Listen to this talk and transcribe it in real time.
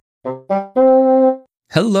Hello,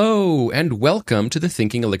 and welcome to the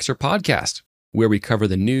Thinking Elixir podcast, where we cover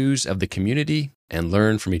the news of the community and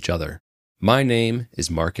learn from each other. My name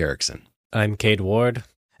is Mark Erickson. I'm Cade Ward.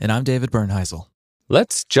 And I'm David Bernheisel.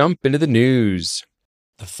 Let's jump into the news.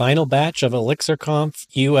 The final batch of ElixirConf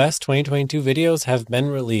US 2022 videos have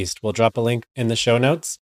been released. We'll drop a link in the show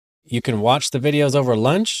notes. You can watch the videos over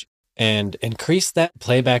lunch and increase that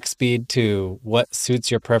playback speed to what suits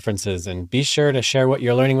your preferences. And be sure to share what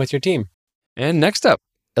you're learning with your team. And next up,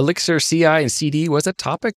 Elixir CI and CD was a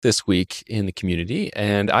topic this week in the community,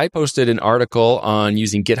 and I posted an article on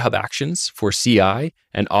using GitHub Actions for CI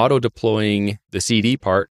and auto-deploying the CD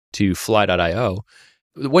part to fly.io.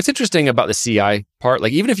 What's interesting about the CI part,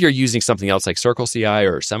 like even if you're using something else like Circle CI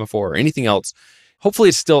or Semaphore or anything else, hopefully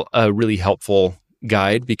it's still a really helpful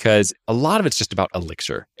guide because a lot of it's just about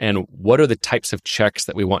Elixir and what are the types of checks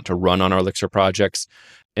that we want to run on our Elixir projects,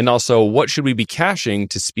 and also what should we be caching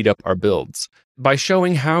to speed up our builds by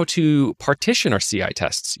showing how to partition our CI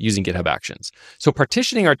tests using GitHub Actions. So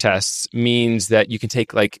partitioning our tests means that you can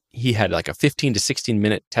take he had a 15 to 16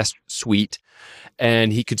 minute test suite,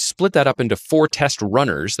 and he could split that up into 4 test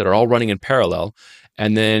runners that are all running in parallel,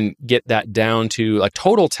 and then get that down to a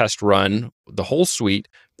total test run, the whole suite,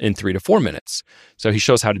 in 3 to 4 minutes. So he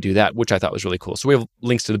shows how to do that, which I thought was really cool. So we have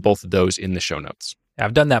links to both of those in the show notes.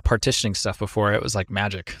 I've done that partitioning stuff before. It was like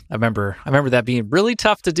magic. I remember that being really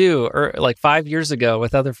tough to do, or 5 years ago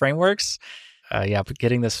with other frameworks. But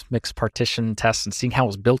getting this mixed partition test and seeing how it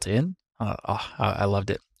was built in, I loved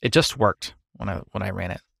it. It just worked when I ran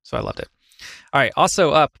it, so I loved it. All right. Also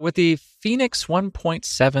up with the Phoenix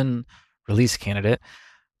 1.7 release candidate,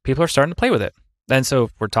 people are starting to play with it. And so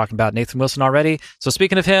we're talking about Nathan Wilson already. So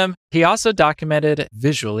speaking of him, he also documented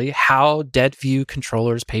visually how dead view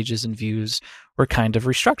controllers, pages, and views were kind of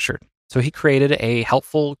restructured. So he created a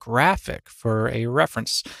helpful graphic for a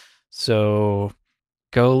reference. So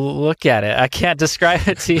go look at it. I can't describe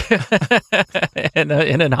it to you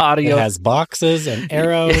in an audio. It has boxes and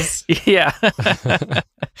arrows. Yeah.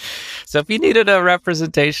 So if you needed a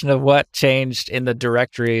representation of what changed in the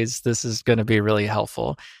directories, this is going to be really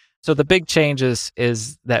helpful. So the big change is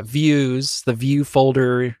that views, the view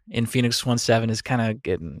folder in Phoenix 1.7 is kind of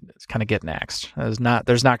getting axed. There's not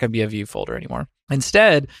going to be a view folder anymore.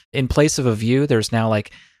 Instead, in place of a view, there's now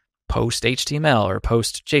post HTML or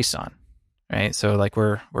post JSON, right? So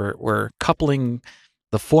we're coupling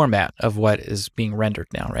the format of what is being rendered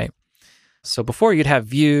now, right? So before you'd have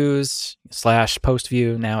views / post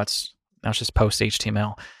view. Now it's just post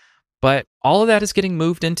HTML, but all of that is getting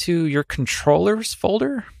moved into your controllers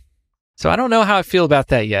folder. So I don't know how I feel about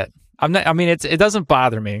that yet. It doesn't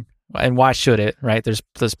bother me, and why should it, right?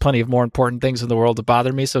 There's plenty of more important things in the world to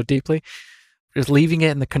bother me so deeply. Just leaving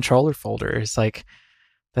it in the controller folder is that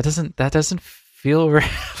doesn't feel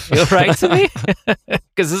right to me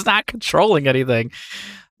because it's not controlling anything.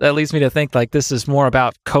 That leads me to think this is more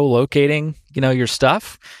about co-locating, your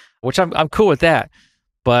stuff, which I'm cool with that.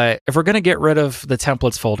 But if we're going to get rid of the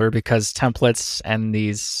templates folder because templates and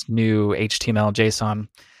these new HTML JSON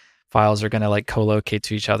files are going to co-locate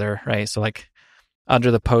to each other, right? So under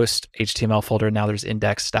the post HTML folder, now there's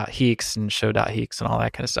index.heeks and show.heeks and all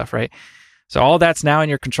that kind of stuff, right? So all that's now in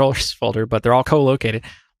your controllers folder, but they're all co-located.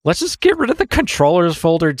 Let's just get rid of the controllers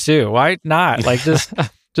folder too. Why not?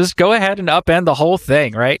 Just go ahead and upend the whole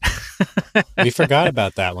thing, right? We forgot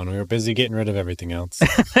about that one. We were busy getting rid of everything else.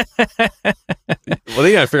 Well,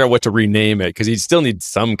 they got to figure out what to rename it because you still need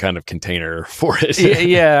some kind of container for it.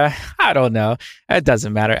 Yeah, I don't know. It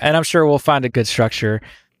doesn't matter. And I'm sure we'll find a good structure.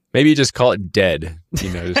 Maybe you just call it dead.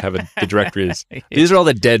 Just have the directories. These are all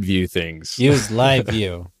the dead view things. Use live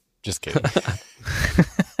view. Just kidding.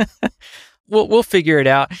 We'll figure it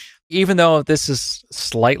out. Even though this is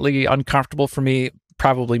slightly uncomfortable for me,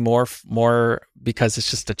 probably more because it's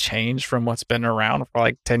just a change from what's been around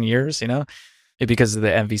for 10 years, because of the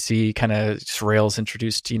MVC kind of Rails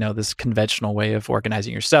introduced, this conventional way of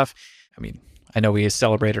organizing your stuff. I know we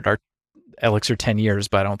celebrated our Elixir 10 years,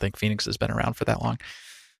 but I don't think Phoenix has been around for that long.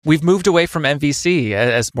 We've moved away from MVC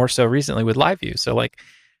as more so recently with LiveView. So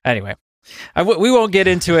anyway, we won't get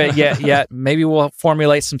into it yet. Maybe we'll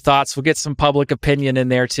formulate some thoughts. We'll get some public opinion in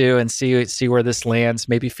there too and see where this lands.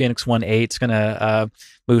 Maybe Phoenix 1.8 is going to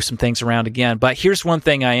move some things around again. But here's one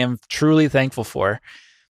thing I am truly thankful for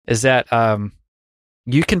is that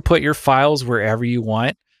you can put your files wherever you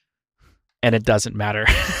want and it doesn't matter.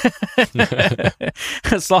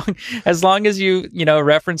 as long as you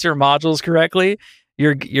reference your modules correctly,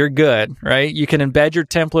 you're good, right? You can embed your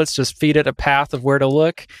templates, just feed it a path of where to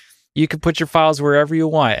look. You can put your files wherever you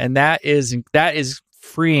want, and that is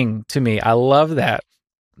freeing to me. I love that.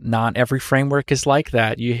 not every framework is like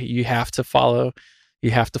that. You have to follow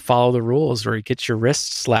the rules, or you get your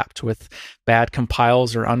wrist slapped with bad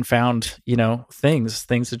compiles or unfound, things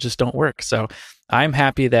that just don't work. So I'm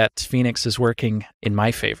happy that Phoenix is working in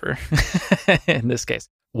my favor in this case.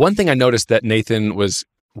 One thing I noticed that Nathan was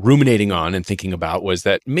ruminating on and thinking about was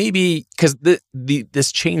that maybe because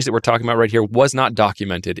this change that we're talking about right here was not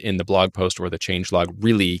documented in the blog post or the changelog,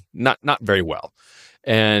 really not very well.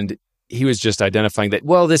 And he was just identifying that,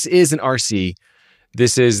 well, this is an RC.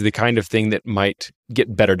 This is the kind of thing that might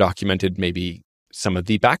get better documented. Maybe some of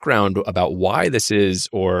the background about why this is,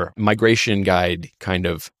 or migration guide kind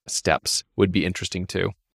of steps would be interesting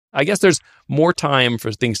too. I guess there's more time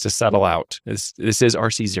for things to settle out. This is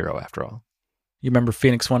RC0 after all. You remember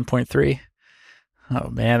Phoenix 1.3? Oh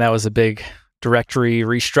man, that was a big directory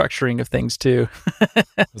restructuring of things too.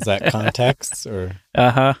 Was that contexts or?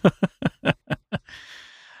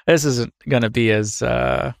 This isn't going to be as...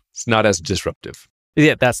 It's not as disruptive.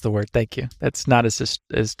 Yeah, that's the word. Thank you. That's not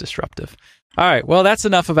as disruptive. All right. Well, that's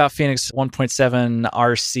enough about Phoenix 1.7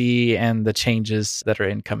 RC and the changes that are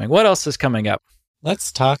incoming. What else is coming up?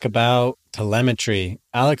 Let's talk about telemetry.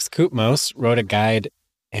 Alex Koutmos wrote a guide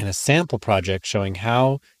and a sample project showing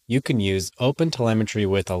how you can use OpenTelemetry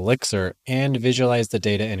with Elixir and visualize the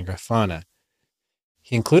data in Grafana.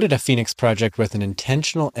 He included a Phoenix project with an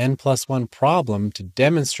intentional N+1 problem to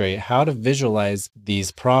demonstrate how to visualize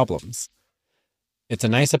these problems. It's a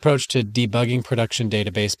nice approach to debugging production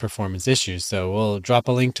database performance issues, so we'll drop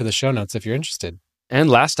a link to the show notes if you're interested. And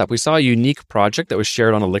last up, we saw a unique project that was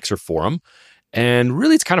shared on Elixir Forum. And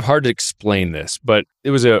really, it's kind of hard to explain this, but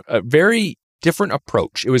it was a very different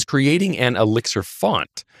approach. It was creating an Elixir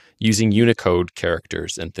font using Unicode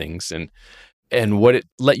characters and things. And what it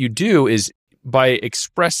let you do is by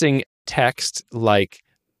expressing text like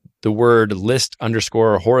the word list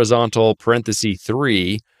 _ horizontal parenthesis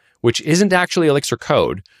 3, which isn't actually Elixir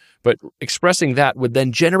code, but expressing that would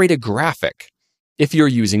then generate a graphic if you're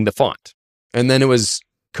using the font. And then it was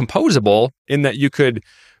composable in that you could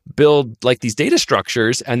build like these data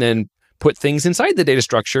structures and then put things inside the data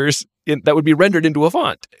structures that would be rendered into a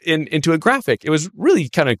font, into a graphic. It was really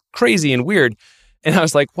kind of crazy and weird. And I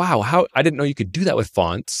was like, wow, I didn't know you could do that with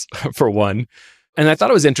fonts, for one. And I thought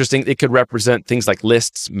it was interesting. It could represent things like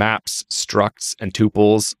lists, maps, structs, and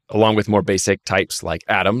tuples, along with more basic types like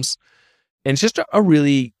atoms. And it's just a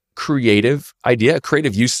really creative idea, a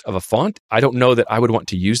creative use of a font. I don't know that I would want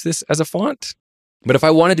to use this as a font, but if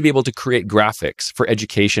I wanted to be able to create graphics for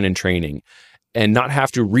education and training and not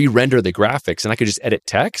have to re-render the graphics and I could just edit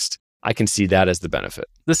text, I can see that as the benefit.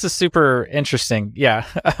 This is super interesting. Yeah,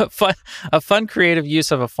 a fun creative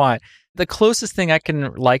use of a font. The closest thing I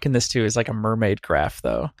can liken this to is like a mermaid graph,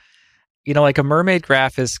 though. Like a mermaid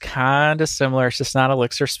graph is kind of similar. It's just not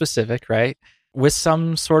Elixir specific, right? With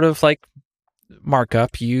some sort of like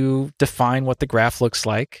markup, you define what the graph looks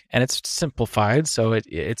like, and it's simplified, so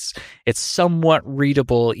it's somewhat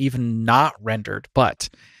readable, even not rendered, but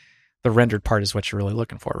the rendered part is what you're really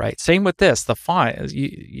looking for, right? Same with this. The font,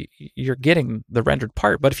 you're getting the rendered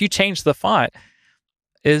part, but if you change the font,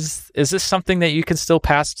 is this something that you can still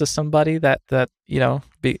pass to somebody that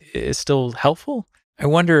is still helpful? I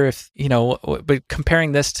wonder if, but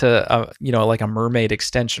comparing this to like a mermaid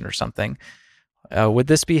extension or something, would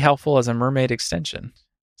this be helpful as a mermaid extension?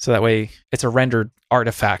 So that way it's a rendered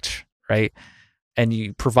artifact, right? And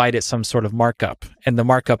you provide it some sort of markup, and the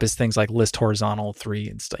markup is things like list horizontal 3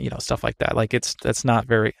 and stuff like that. Like that's not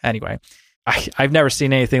very, anyway. I've never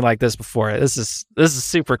seen anything like this before. This is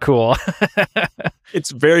super cool.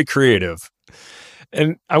 It's very creative.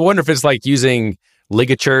 And I wonder if it's like using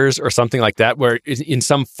ligatures or something like that, where in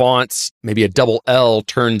some fonts, maybe a double L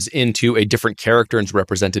turns into a different character and is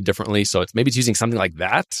represented differently. So maybe it's using something like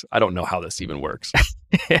that. I don't know how this even works.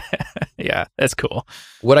 Yeah, that's cool.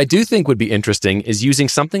 What I do think would be interesting is using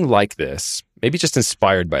something like this, maybe just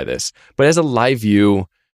inspired by this, but as a live view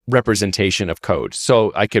representation of code.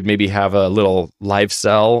 So I could maybe have a little live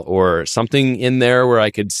cell or something in there where I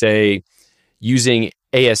could say, using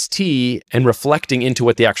AST and reflecting into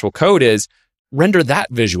what the actual code is, render that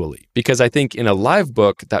visually. Because I think in a live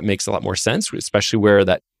book, that makes a lot more sense, especially where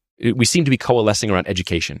we seem to be coalescing around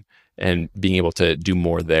education and being able to do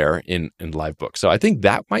more there in live book. So I think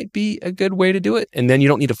that might be a good way to do it. And then you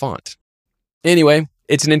don't need a font. Anyway,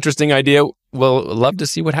 it's an interesting idea. We'll love to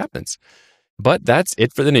see what happens. But that's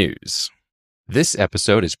it for the news. This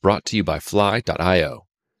episode is brought to you by Fly.io.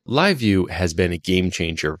 LiveView has been a game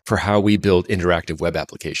changer for how we build interactive web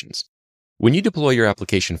applications. When you deploy your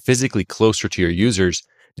application physically closer to your users,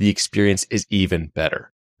 the experience is even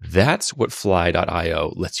better. That's what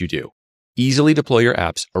Fly.io lets you do. easily deploy your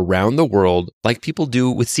apps around the world like people do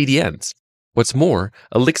with CDNs. What's more,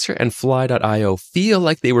 Elixir and Fly.io feel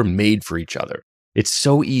like they were made for each other. It's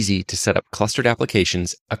so easy to set up clustered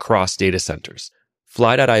applications across data centers.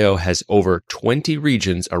 Fly.io has over 20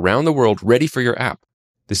 regions around the world ready for your app.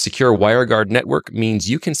 The secure WireGuard network means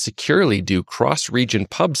you can securely do cross-region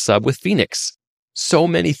pub sub with Phoenix. So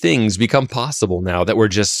many things become possible now that were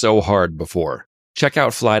just so hard before. Check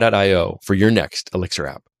out Fly.io for your next Elixir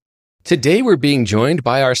app. Today, we're being joined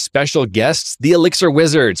by our special guests, the Elixir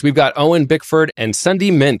Wizards. We've got Owen Bickford and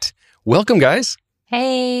Sundie Mint. Welcome, guys.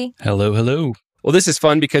 Hey. Hello, hello. Well, this is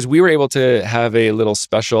fun because we were able to have a little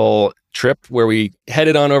special trip where we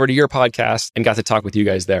headed on over to your podcast and got to talk with you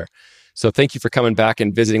guys there. So thank you for coming back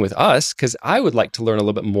and visiting with us, because I would like to learn a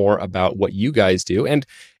little bit more about what you guys do. And,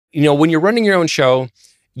 you know, when you're running your own show,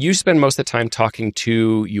 you spend most of the time talking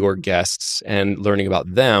to your guests and learning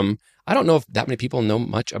about them. I don't know if that many people know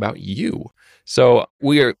much about you. So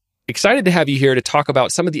we are excited to have you here to talk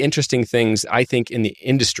about some of the interesting things, I think, in the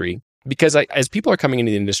industry. Because as people are coming into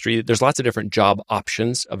the industry, there's lots of different job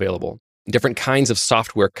options available, different kinds of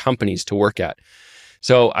software companies to work at.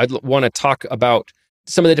 So I'd want to talk about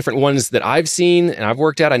some of the different ones that I've seen and I've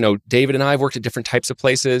worked at. I know David and I have worked at different types of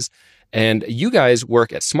places. And you guys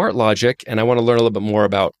work at SmartLogic, and I want to learn a little bit more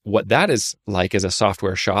about what that is like as a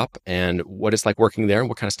software shop and what it's like working there and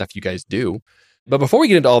what kind of stuff you guys do. But before we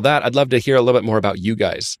get into all that, I'd love to hear a little bit more about you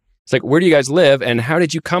guys. It's like, where do you guys live and how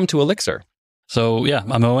did you come to Elixir? So yeah,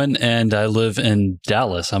 I'm Owen and I live in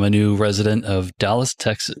Dallas. I'm a new resident of Dallas,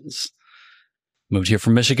 Texas. Moved here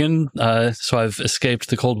from Michigan, so I've escaped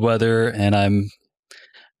the cold weather and I'm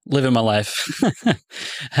living my life.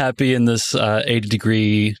 Happy in this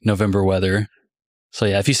 80-degree November weather. So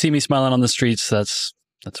yeah, if you see me smiling on the streets, that's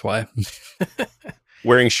why.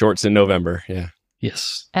 Wearing shorts in November, yeah.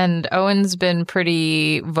 Yes. And Owen's been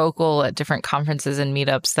pretty vocal at different conferences and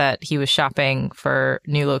meetups that he was shopping for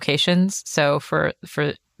new locations. So for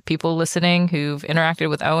people listening who've interacted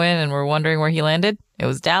with Owen and were wondering where he landed, it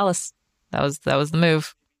was Dallas. That was the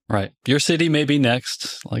move. Right. Your city may be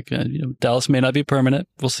next. Like, Dallas may not be permanent.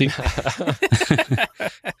 We'll see. I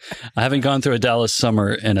haven't gone through a Dallas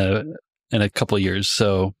summer in a couple of years,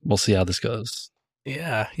 so we'll see how this goes.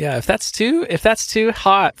 Yeah. If that's too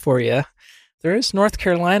hot for you, there is North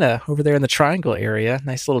Carolina over there in the Triangle area.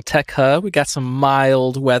 Nice little tech hub. We got some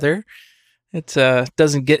mild weather. It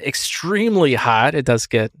doesn't get extremely hot. It does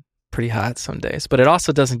get pretty hot some days, but it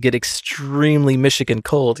also doesn't get extremely Michigan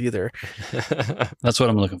cold either. That's what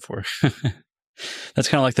I'm looking for. That's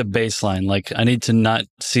kind of like the baseline. Like, I need to not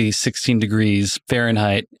see 16 degrees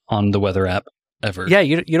Fahrenheit on the weather app ever. Yeah,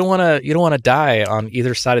 you don't want to die on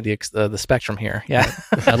either side of the spectrum here. Yeah,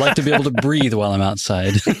 I'd like to be able to breathe while I'm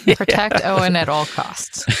outside. Protect Owen at all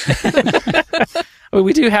costs. Well,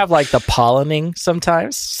 we do have like the pollinating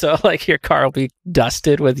sometimes, so like your car will be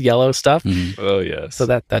dusted with yellow stuff. Mm-hmm. Oh yes. So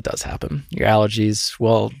that does happen. Your allergies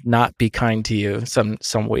will not be kind to you some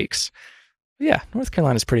weeks. Yeah, North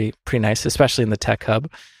Carolina is pretty nice, especially in the tech hub,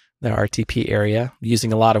 the RTP area.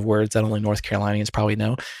 Using a lot of words that only North Carolinians probably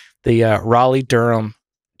know. The Raleigh, Durham,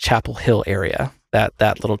 Chapel Hill area.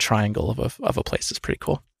 That little triangle of a place is pretty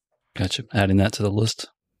cool. Gotcha. Adding that to the list.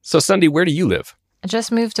 So Sundie, where do you live? I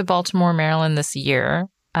just moved to Baltimore, Maryland this year.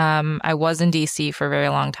 I was in DC for a very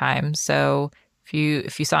long time. So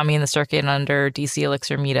if you saw me in the circuit under DC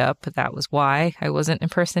Elixir Meetup, that was why. I wasn't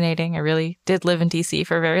impersonating. I really did live in DC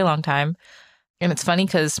for a very long time. And it's funny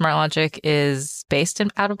because SmartLogic is based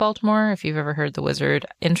out of Baltimore. If you've ever heard the Wizard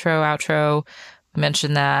intro, outro, I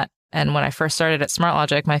mentioned that. And when I first started at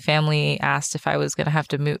SmartLogic, my family asked if I was going to have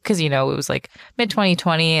to move because, it was like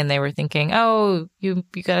mid-2020 and they were thinking, oh, you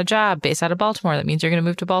got a job based out of Baltimore. That means you're going to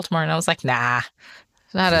move to Baltimore. And I was like, nah,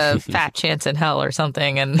 not a fat chance in hell or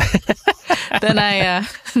something. And then I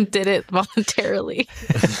did it voluntarily.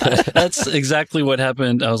 That's exactly what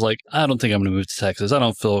happened. I was like, I don't think I'm going to move to Texas. I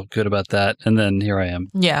don't feel good about that. And then here I am.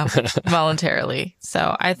 Yeah, voluntarily.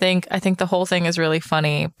 So I think the whole thing is really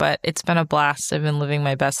funny, but it's been a blast. I've been living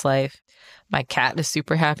my best life. My cat is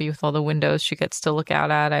super happy with all the windows she gets to look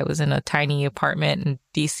out at. I was in a tiny apartment in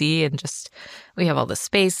DC and we have all the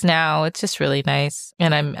space now. It's just really nice.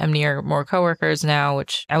 And I'm near more coworkers now,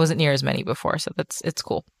 which I wasn't near as many before. So it's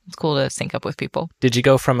cool. It's cool to sync up with people. Did you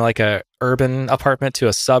go from like a urban apartment to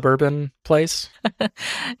a suburban place?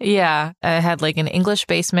 Yeah. I had like an English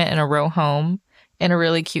basement and a row home in a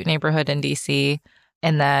really cute neighborhood in DC.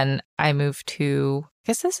 And then I moved to, I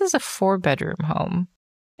guess this is a 4-bedroom home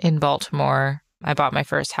in Baltimore. I bought my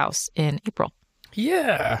first house in April.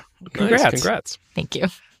 Yeah. Congrats. Thank you.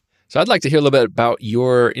 So I'd like to hear a little bit about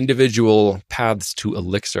your individual paths to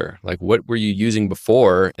Elixir. Like, what were you using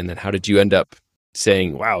before, and then how did you end up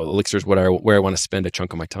saying, wow, Elixir is where I want to spend a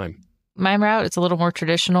chunk of my time? My route, it's a little more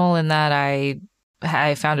traditional in that I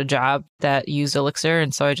found a job that used Elixir,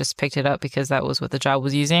 and so I just picked it up because that was what the job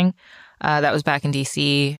was using. That was back in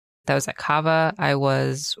DC. That was at Kava. I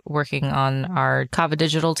was working on our Kava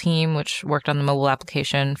Digital team, which worked on the mobile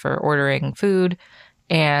application for ordering food.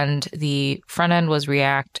 And the front end was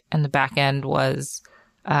React and the back end was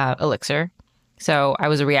Elixir. So I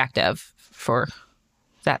was a React dev for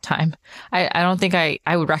that time. I don't think I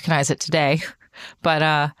would recognize it today,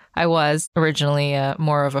 but I was originally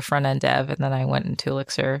more of a front end dev. And then I went into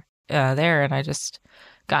Elixir there, and I just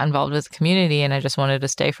got involved with the community, and I just wanted to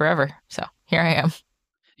stay forever. So here I am.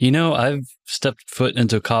 I've stepped foot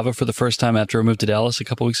into Kava for the first time after I moved to Dallas a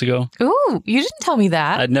couple weeks ago. Ooh, you didn't tell me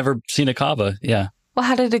that. I'd never seen a Kava. Yeah. Well,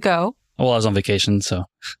 how did it go? Well, I was on vacation, so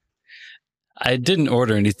I didn't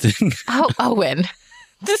order anything. Oh, Owen.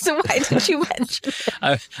 Why did you mention it?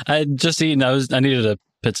 I had just eaten. I needed a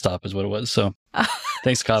pit stop is what it was. So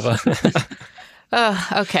thanks, Kava.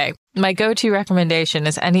 Okay. My go-to recommendation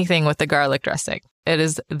is anything with the garlic dressing. It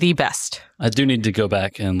is the best. I do need to go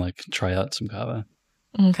back and try out some Kava.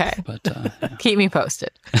 Okay. But yeah. Keep me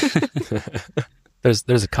posted.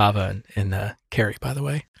 There's a Kava in Cary, by the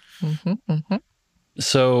way. Mm-hmm, mm-hmm.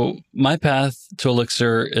 So my path to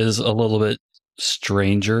Elixir is a little bit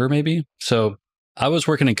stranger, maybe. So I was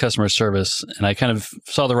working in customer service, and I kind of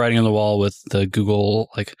saw the writing on the wall with the Google,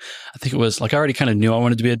 I think it was I already kind of knew I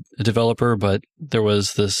wanted to be a developer, but there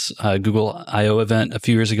was this Google I/O event a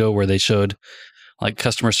few years ago where they showed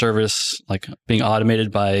customer service being automated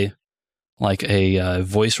by a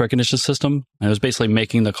voice recognition system. And it was basically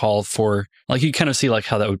making the call for, you kind of see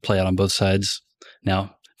how that would play out on both sides.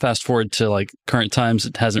 Now, fast forward to current times,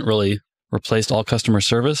 it hasn't really replaced all customer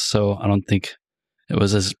service. So I don't think it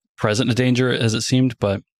was as present a danger as it seemed,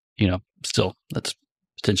 but still that's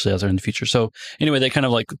potentially out there in the future. So anyway, they kind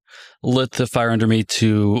of lit the fire under me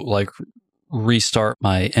to restart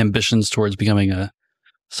my ambitions towards becoming a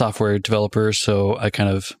software developer. So I kind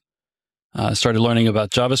of started learning about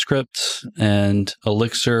JavaScript and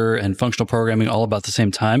Elixir and functional programming all about the same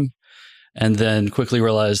time. And then quickly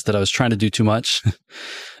realized that I was trying to do too much.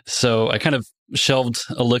 So I kind of shelved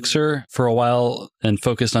Elixir for a while and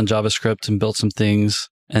focused on JavaScript and built some things.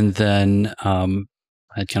 And then I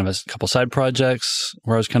had kind of a couple side projects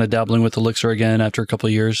where I was kind of dabbling with Elixir again after a couple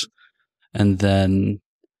of years. And then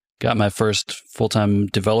got my first full-time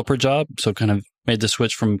developer job. So kind of made the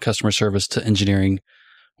switch from customer service to engineering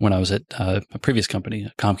when I was at a previous company,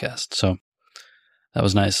 Comcast. So that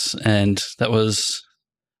was nice. And that was,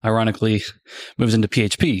 ironically, moved into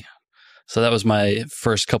PHP. So that was my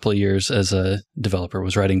first couple of years as a developer,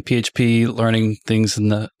 was writing PHP, learning things in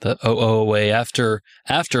the OO way after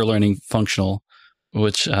learning functional,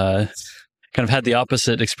 which kind of had the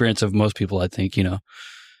opposite experience of most people, I think,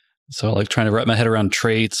 So trying to wrap my head around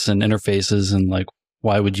traits and interfaces and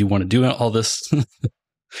why would you want to do all this?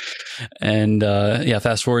 And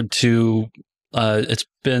fast forward to it's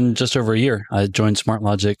been just over a year. I joined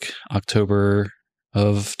SmartLogic October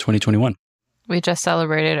of 2021. We just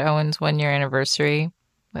celebrated Owen's 1-year anniversary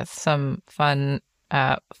with some fun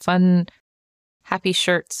happy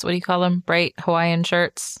shirts. What do you call them? Bright Hawaiian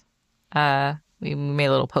shirts. We made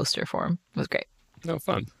a little poster for him. It was great. No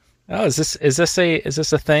fun. Oh, is this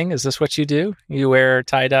a thing? Is this what you do? You wear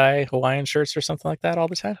tie-dye Hawaiian shirts or something like that all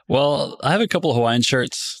the time? Well, I have a couple of Hawaiian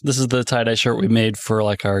shirts. This is the tie-dye shirt we made for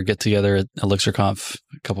our get-together at ElixirConf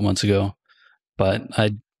a couple months ago. But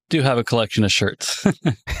I do have a collection of shirts.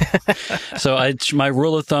 So my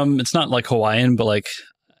rule of thumb, it's not Hawaiian, but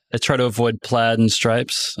I try to avoid plaid and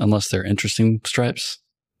stripes unless they're interesting stripes.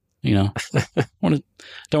 Don't want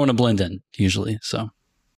to blend in usually. So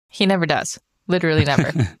He never does. Literally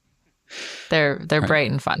never. They're Right.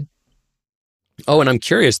 bright and fun. Oh, and I'm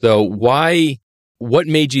curious though, what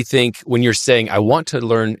made you think when you're saying, I want to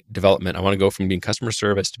learn development, I want to go from being customer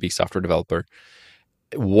service to be software developer,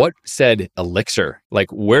 what said Elixir?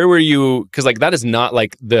 Where were you? Because that is not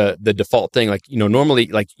the default thing.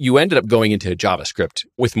 Normally you ended up going into JavaScript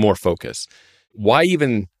with more focus. Why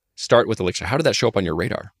even start with Elixir? How did that show up on your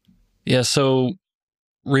radar? yeah, so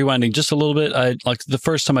rewinding just a little bit, I the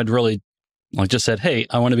first time I'd really just said, hey,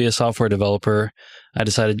 I want to be a software developer. I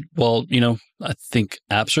decided, well, I think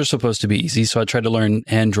apps are supposed to be easy. So I tried to learn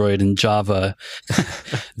Android and Java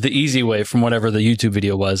the easy way from whatever the YouTube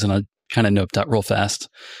video was. And I kind of noped out real fast.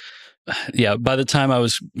 Yeah. By the time I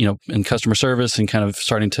was, in customer service and kind of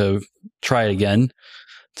starting to try it again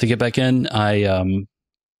to get back in, I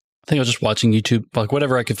I think I was just watching YouTube, like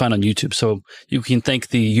whatever I could find on YouTube. So you can thank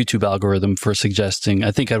the YouTube algorithm for suggesting.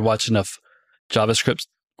 I think I'd watched enough JavaScript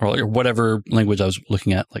or whatever language I was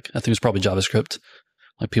looking at. Like I think it was probably JavaScript.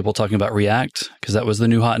 Like people talking about React because that was the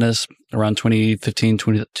new hotness around 2015,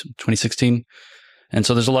 2016. And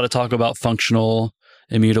so there's a lot of talk about functional,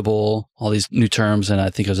 immutable, all these new terms. And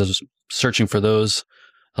I think as I was searching for those,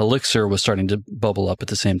 Elixir was starting to bubble up at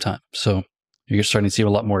the same time. So you're starting to see a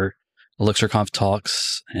lot more ElixirConf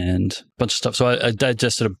talks and a bunch of stuff. So I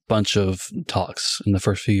digested a bunch of talks in the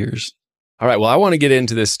first few years. All right. Well, I want to get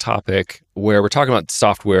into this topic where we're talking about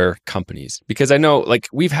software companies, because I know like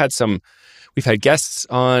we've had guests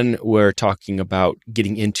on, we're talking about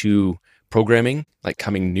getting into programming, like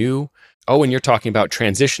coming new. Oh, and you're talking about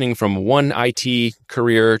transitioning from one IT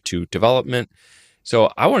career to development.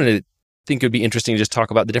 So I think it would be interesting to just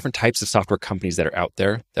talk about the different types of software companies that are out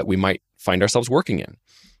there that we might find ourselves working in.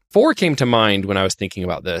 4 came to mind when I was thinking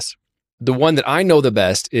about this. The one that I know the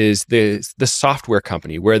best is the software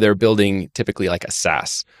company where they're building typically like a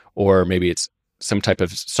SaaS, or maybe it's some type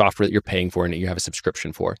of software that you're paying for and that you have a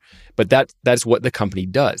subscription for. But that's what the company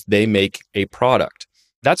does. They make a product.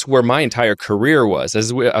 That's where my entire career was.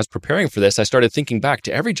 As I was preparing for this, I started thinking back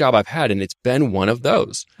to every job I've had, and it's been one of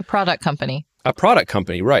those. A product company. A product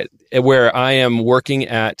company, right. Where I am working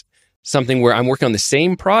at something where I'm working on the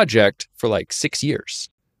same project for like 6 years,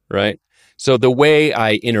 right? So the way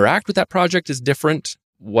I interact with that project is different.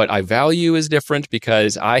 What I value is different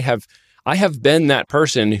because I have been that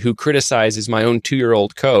person who criticizes my own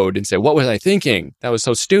 2-year-old code and say, what was I thinking? That was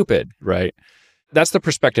so stupid, right? That's the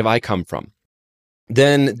perspective I come from.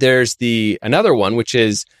 Then there's another one, which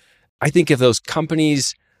is, I think of those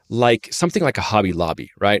companies like something like a Hobby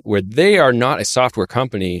Lobby, right? Where they are not a software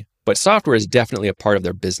company, but software is definitely a part of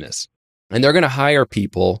their business. And they're going to hire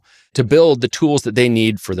people to build the tools that they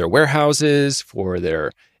need for their warehouses, for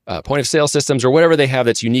their point of sale systems, or whatever they have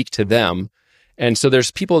that's unique to them. And so there's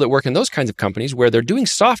people that work in those kinds of companies where they're doing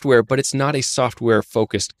software, but it's not a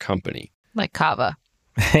software-focused company. Like Kava.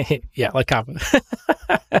 Yeah, like Kava.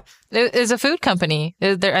 It's a food company.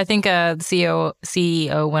 I think the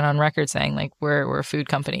CEO went on record saying, like, we're a food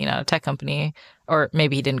company, not a tech company. Or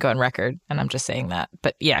maybe he didn't go on record, and I'm just saying that.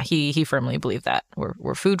 But yeah, he firmly believed that.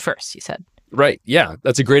 We're food first, he said. Right. Yeah,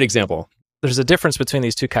 that's a great example. There's a difference between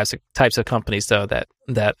these two types of companies, though,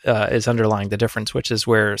 that is underlying the difference, which is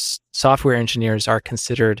where software engineers are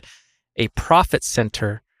considered a profit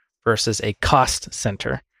center versus a cost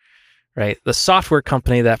center, right? The software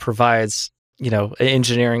company that provides,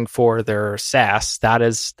 engineering for their SaaS,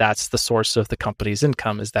 that's the source of the company's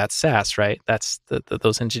income, is that SaaS, right? That's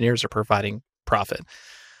those engineers are providing profit.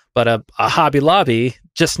 But a Hobby Lobby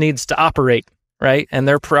just needs to operate, right? And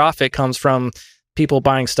their profit comes from people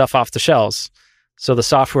buying stuff off the shelves. So the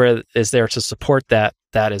software is there to support that.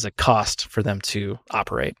 That is a cost for them to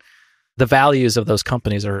operate. The values of those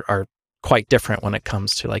companies are quite different when it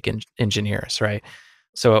comes to like engineers, right?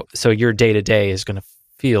 So your day-to-day is going to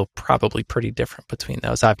feel probably pretty different between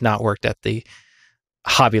those. I've not worked at the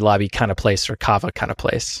Hobby Lobby kind of place or Kava kind of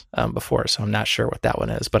place before, so I'm not sure what that one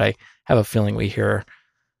is, but I have a feeling we hear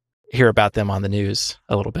about them on the news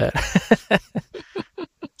a little bit.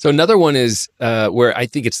 So another one is where I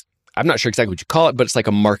think I'm not sure exactly what you call it, but it's like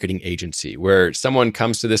a marketing agency where someone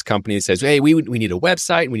comes to this company and says, hey, we need a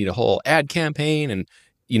website, we need a whole ad campaign, and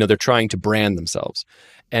they're trying to brand themselves.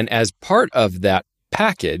 And as part of that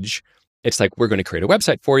package, it's like, we're going to create a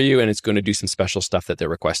website for you, and it's going to do some special stuff that they're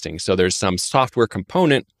requesting. So there's some software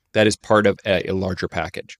component that is part of a larger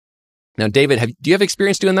package. Now, David, do you have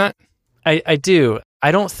experience doing that? I do.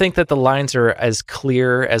 I don't think that the lines are as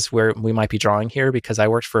clear as where we might be drawing here, because I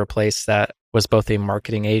worked for a place that was both a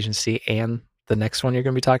marketing agency and the next one you're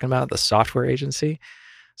going to be talking about, the software agency.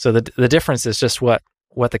 So the difference is just what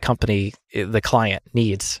the company, the client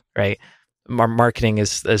needs, right? Marketing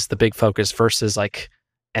is the big focus versus like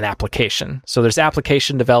an application. So there's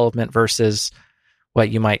application development versus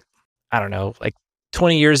what you might, I don't know, like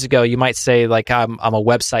 20 years ago, you might say like, I'm a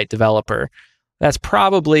website developer. That's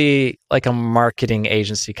probably like a marketing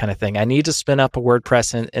agency kind of thing. I need to spin up a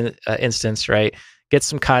WordPress instance, right? Get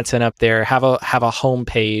some content up there, have a home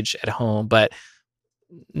page at home, but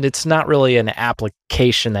it's not really an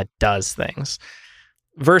application that does things.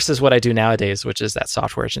 Versus what I do nowadays, which is that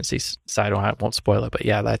software agency side. I won't spoil it, but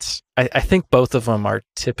yeah, I think both of them are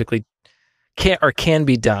typically can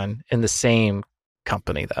be done in the same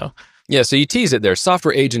company, though. Yeah, so you tease it there.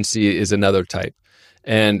 Software agency is another type.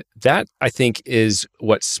 And that, I think, is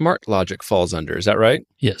what SmartLogic falls under. Is that right?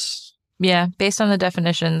 Yes. Yeah, based on the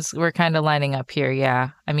definitions, we're kind of lining up here, yeah.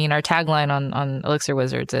 I mean, our tagline on Elixir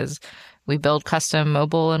Wizards is, we build custom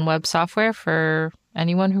mobile and web software for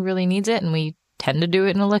anyone who really needs it. And we tend to do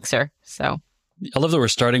it in Elixir. So I love that we're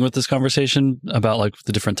starting with this conversation about like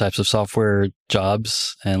the different types of software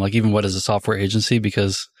jobs and like even what is a software agency,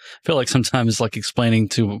 because I feel like sometimes like explaining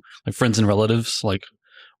to like friends and relatives like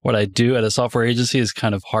what I do at a software agency is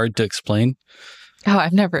kind of hard to explain. Oh,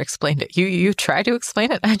 I've never explained it. You try to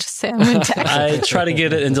explain it. I just say I'm in tech. I try to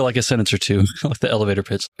get it into like a sentence or two, like the elevator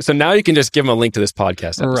pitch. So now you can just give them a link to this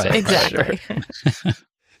podcast episode. Right. Exactly.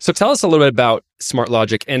 So tell us a little bit about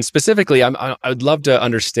SmartLogic, and specifically, I'd love to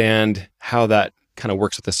understand how that kind of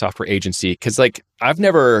works with the software agency, because like I've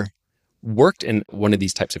never worked in one of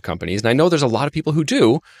these types of companies, and I know there's a lot of people who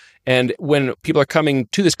do. And when people are coming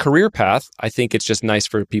to this career path, I think it's just nice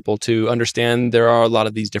for people to understand there are a lot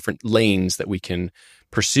of these different lanes that we can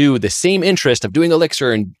pursue the same interest of doing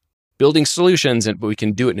Elixir and building solutions, but we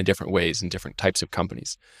can do it in different ways in different types of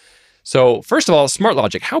companies. So first of all,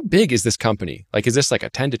 SmartLogic, how big is this company? Like, is this like a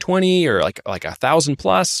 10 to 20 or like 1,000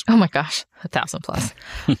 plus? Oh my gosh, 1,000 plus.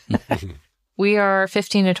 We are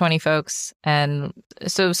 15 to 20 folks. And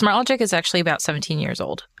so SmartLogic is actually about 17 years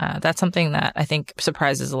old. That's something that I think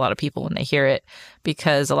surprises a lot of people when they hear it,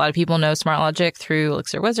 because a lot of people know SmartLogic through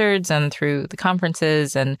Elixir Wizards and through the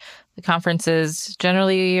conferences. And the conferences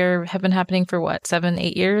generally have been happening for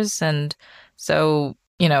 7-8 years. And so,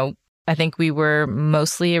 I think we were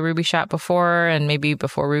mostly a Ruby shop before, and maybe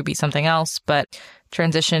before Ruby something else, but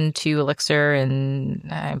transitioned to Elixir, and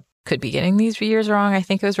I could be getting these years wrong. I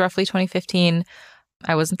think it was roughly 2015.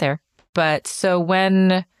 I wasn't there. But so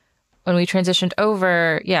when we transitioned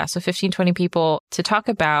over, so 15, 20 people, to talk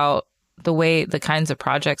about the kinds of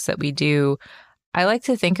projects that we do, I like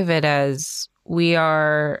to think of it as we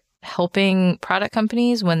are helping product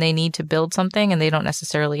companies when they need to build something and they don't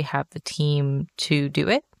necessarily have the team to do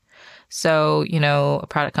it. So, a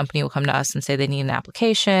product company will come to us and say they need an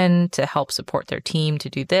application to help support their team to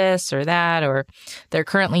do this or that, or they're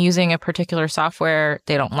currently using a particular software.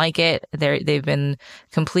 They don't like it. They've been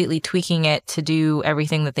completely tweaking it to do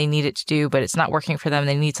everything that they need it to do, but it's not working for them.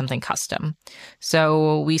 They need something custom.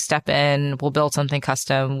 So we step in, we'll build something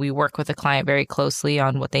custom. We work with the client very closely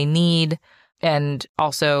on what they need, and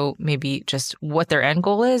also maybe just what their end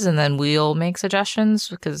goal is. And then we'll make suggestions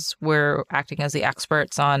because we're acting as the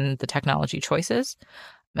experts on the technology choices,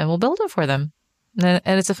 and we'll build it for them. And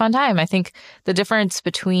it's a fun time. I think the difference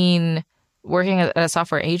between working at a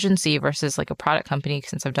software agency versus like a product company,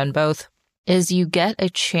 since I've done both, is you get a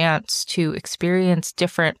chance to experience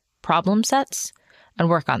different problem sets and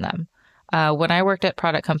work on them. When I worked at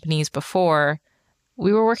product companies before,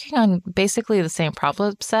 we were working on basically the same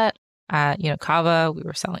problem set. At Kava, we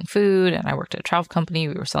were selling food, and I worked at a travel company.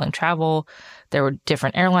 We were selling travel. There were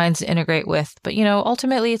different airlines to integrate with, but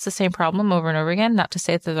ultimately it's the same problem over and over again. Not to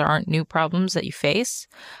say that there aren't new problems that you face,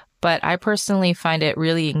 but I personally find it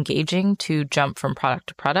really engaging to jump from product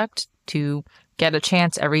to product, to get a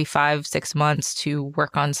chance every 5-6 months to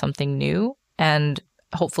work on something new and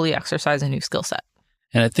hopefully exercise a new skill set.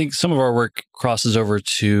 And I think some of our work crosses over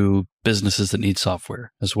to businesses that need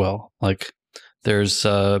software as well. Like, there's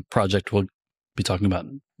a project we'll be talking about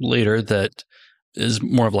later that is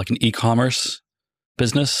more of like an e-commerce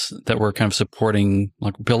business that we're kind of supporting,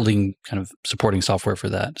 like building kind of supporting software for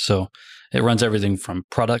that. So it runs everything from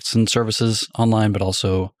products and services online, but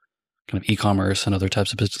also kind of e-commerce and other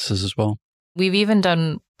types of businesses as well. We've even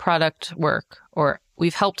done product work, or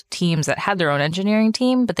we've helped teams that had their own engineering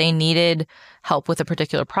team, but they needed help with a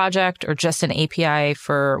particular project or just an API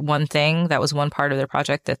for one thing. That was one part of their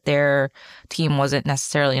project that their team wasn't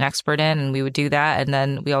necessarily an expert in, and we would do that. And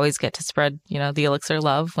then we always get to spread, the Elixir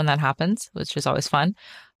love when that happens, which is always fun.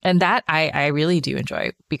 And that I really do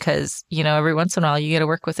enjoy, because, every once in a while you get to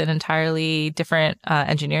work with an entirely different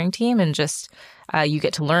engineering team, and just you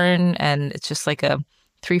get to learn, and it's just like a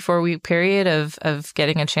 3-4 week period of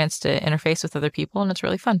getting a chance to interface with other people, and it's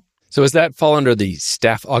really fun. So does that fall under the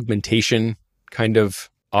staff augmentation kind of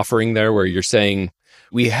offering there, where you're saying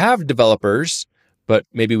we have developers, but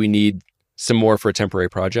maybe we need some more for a temporary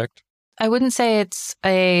project? I wouldn't say it's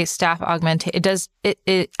a staff augmentation.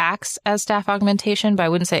 It acts as staff augmentation, but I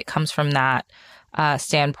wouldn't say it comes from that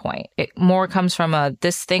standpoint. It more comes from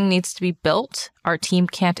this thing needs to be built. Our team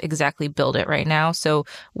can't exactly build it right now. So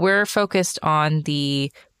we're focused on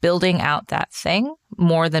the building out that thing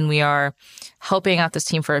more than we are helping out this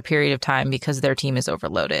team for a period of time because their team is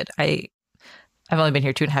overloaded. I've only been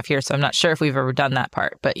here 2.5 years, so I'm not sure if we've ever done that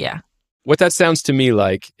part, but yeah. What that sounds to me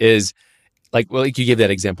like is like you gave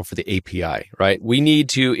that example for the API, right? We need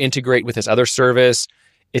to integrate with this other service.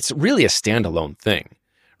 It's really a standalone thing,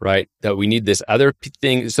 right? That we need this other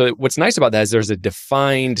thing. So what's nice about that is there's a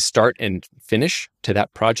defined start and finish to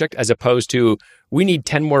that project, as opposed to we need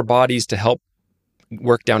 10 more bodies to help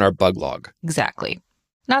work down our bug log. Exactly.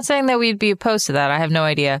 Not saying that we'd be opposed to that. I have no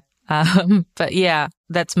idea. But yeah,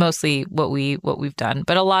 that's mostly what we've done.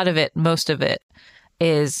 But a lot of it, most of it,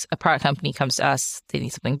 is a product company comes to us. They need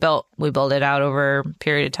something built. We build it out over a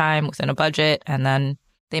period of time within a budget, and then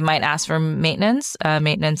they might ask for maintenance.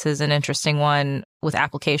 Maintenance is an interesting one with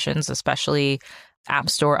applications, especially App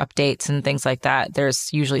Store updates and things like that.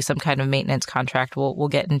 There's usually some kind of maintenance contract we'll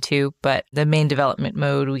get into, but the main development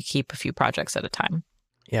mode, we keep a few projects at a time.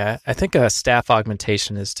 Yeah, I think a staff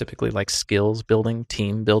augmentation is typically like skills building,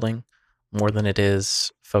 team building, more than it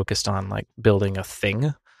is focused on like building a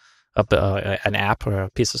thing, an app or a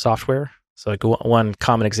piece of software. So like one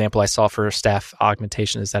common example I saw for staff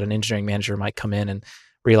augmentation is that an engineering manager might come in and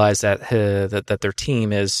realize that that their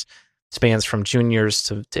team spans from juniors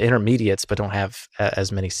to intermediates, but don't have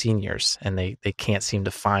as many seniors, and they can't seem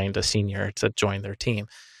to find a senior to join their team.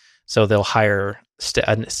 So they'll hire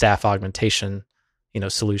a staff augmentation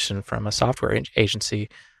solution from a software agency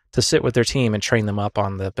to sit with their team and train them up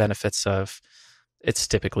on the benefits of, it's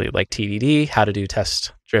typically like TDD, how to do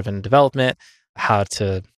test-driven development, how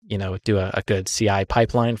to, do a good CI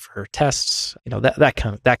pipeline for tests,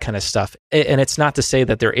 that kind of stuff. And it's not to say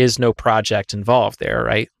that there is no project involved there,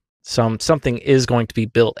 right? Something is going to be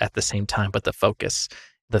built at the same time, but the focus,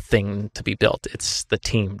 the thing to be built, it's the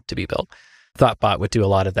team to be built. Thoughtbot would do a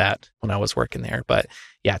lot of that when I was working there, but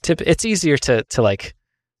yeah, it's easier to like,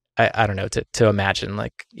 I don't know, to imagine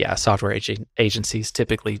like, yeah, software agencies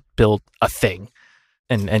typically build a thing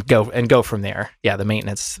and go from there. Yeah, the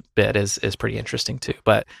maintenance bit is pretty interesting too,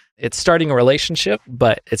 but it's starting a relationship,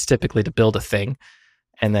 but it's typically to build a thing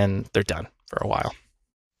and then they're done for a while.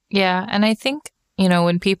 Yeah, and I think,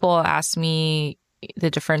 when people ask me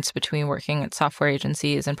the difference between working at software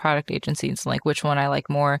agencies and product agencies, like which one I like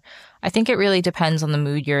more, I think it really depends on the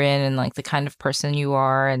mood you're in and like the kind of person you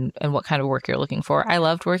are and what kind of work you're looking for. I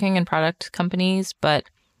loved working in product companies, but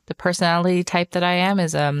the personality type that I am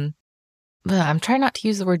is, I'm trying not to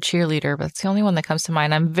use the word cheerleader, but it's the only one that comes to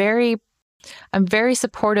mind. I'm very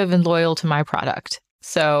supportive and loyal to my product.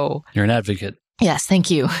 So you're an advocate. Yes,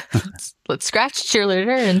 thank you. Let's scratch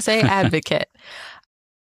cheerleader and say advocate.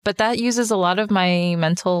 But that uses a lot of my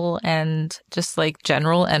mental and just like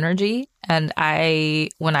general energy. And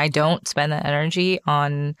when I don't spend that energy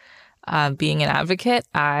on being an advocate,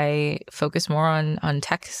 I focus more on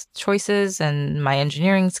tech choices and my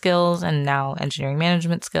engineering skills and now engineering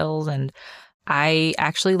management skills. And I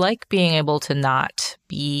actually like being able to not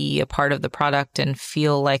be a part of the product and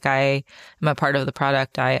feel like I am a part of the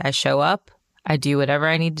product. I show up, I do whatever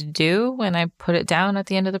I need to do, and I put it down at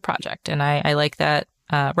the end of the project. And I like that.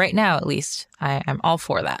 Right now, at least, I'm all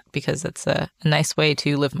for that because it's a nice way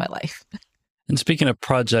to live my life. And speaking of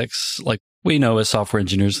projects, like we know as software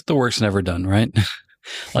engineers, the work's never done, right?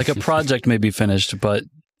 Like a project may be finished, but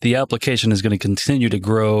the application is going to continue to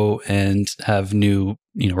grow and have new,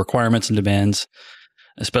 requirements and demands,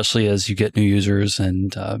 especially as you get new users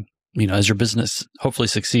and, as your business hopefully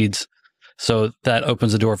succeeds. So that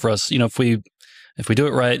opens the door for us. If we do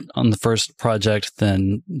it right on the first project,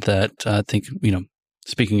 then that I think,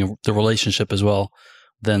 speaking of the relationship as well,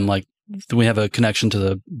 then like we have a connection to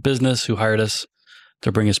the business who hired us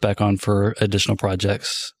to bring us back on for additional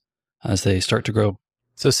projects as they start to grow.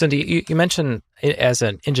 So Cindy, you mentioned it as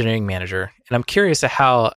an engineering manager, and I'm curious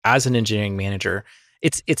how, as an engineering manager,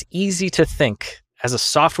 it's easy to think as a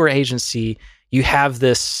software agency, you have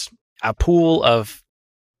this a pool of,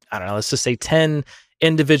 I don't know, let's just say 10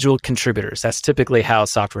 individual contributors. That's typically how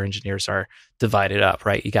software engineers are divided up,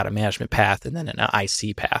 right? You got a management path and then an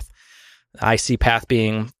IC path. The IC path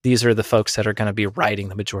being, these are the folks that are going to be writing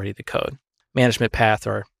the majority of the code. Management path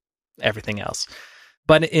or everything else.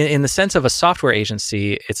 But in the sense of a software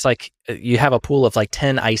agency, it's like you have a pool of like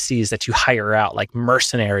 10 ICs that you hire out like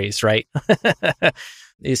mercenaries, right?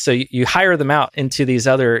 So you hire them out into these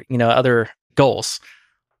other goals.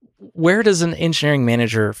 Where does an engineering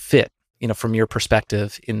manager fit, from your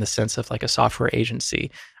perspective in the sense of like a software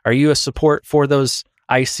agency? Are you a support for those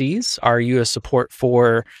ICs? Are you a support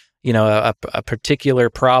for, a particular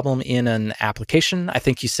problem in an application? I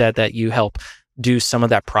think you said that you help do some of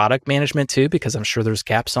that product management too, because I'm sure there's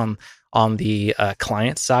gaps on the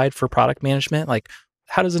client side for product management. Like,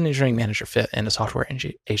 how does an engineering manager fit in a software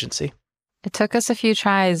agency? It took us a few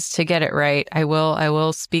tries to get it right. I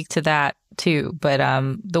will speak to that too. But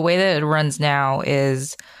the way that it runs now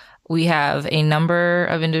is we have a number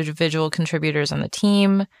of individual contributors on the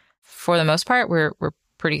team. For the most part, we're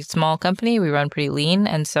pretty small company. We run pretty lean.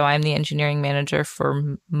 And so I'm the engineering manager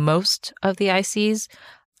for most of the ICs.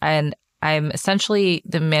 And I'm essentially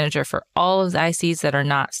the manager for all of the ICs that are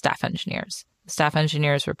not staff engineers. staff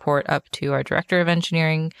engineers report up to our director of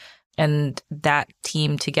engineering, and that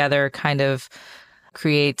team together kind of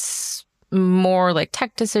creates more like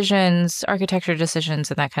tech decisions, architecture decisions,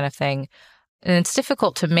 and that kind of thing. And it's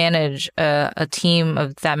difficult to manage a team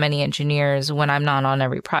of that many engineers when I'm not on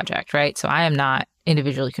every project, right? So I am not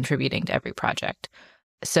individually contributing to every project.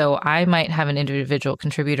 So I might have an individual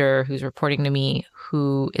contributor who's reporting to me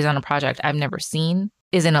who is on a project I've never seen,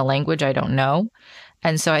 is in a language I don't know.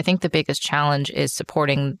 And so I think the biggest challenge is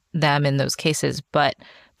supporting them in those cases. But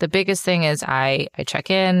the biggest thing is I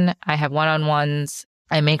check in, I have one-on-ones,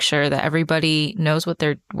 I make sure that everybody knows what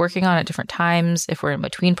they're working on at different times. If we're in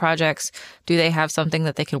between projects, do they have something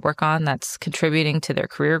that they can work on that's contributing to their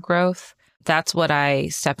career growth? That's what I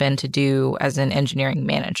step in to do as an engineering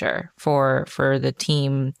manager for the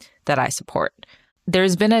team that I support.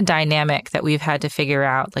 There's been a dynamic that we've had to figure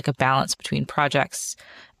out, like a balance between projects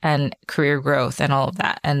and career growth and all of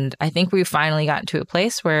that. And I think we've finally gotten to a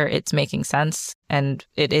place where it's making sense. And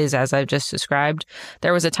it is, as I've just described.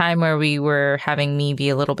 There was a time where we were having me be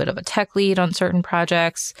a little bit of a tech lead on certain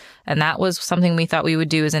projects. And that was something we thought we would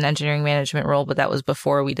do as an engineering management role. But that was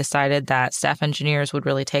before we decided that staff engineers would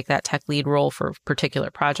really take that tech lead role for particular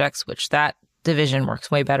projects, which that division works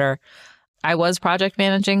way better. I was project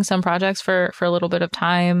managing some projects for a little bit of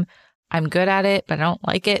time. I'm good at it, but I don't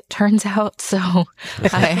like it, turns out. So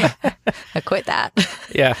I quit that.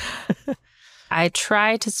 Yeah. I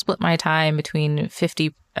try to split my time between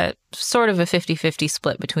sort of a 50-50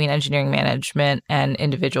 split between engineering management and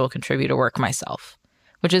individual contributor work myself,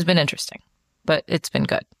 which has been interesting, but it's been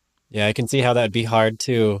good. Yeah, I can see how that'd be hard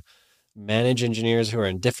to manage engineers who are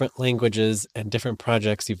in different languages and different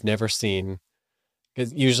projects you've never seen.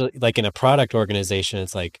 Because usually, like in a product organization,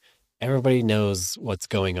 it's like everybody knows what's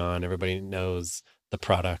going on. Everybody knows the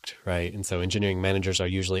product, right? And so engineering managers are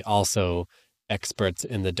usually also experts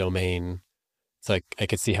in the domain. It's like I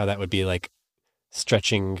could see how that would be like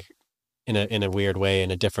stretching in a weird way, in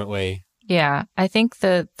a different way. Yeah, I think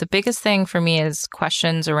the biggest thing for me is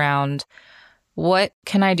questions around what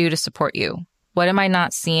can I do to support you? What am I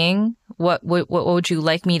not seeing? What would you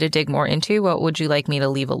like me to dig more into? What would you like me to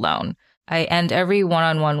leave alone? I end every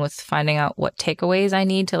one-on-one with finding out what takeaways I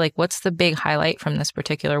need to, like, what's the big highlight from this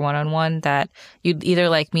particular one-on-one that you'd either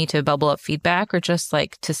like me to bubble up feedback or just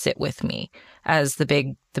like to sit with me as the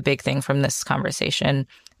big thing from this conversation.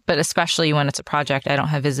 But especially when it's a project I don't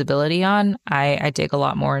have visibility on, I dig a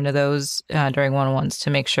lot more into those during one-on-ones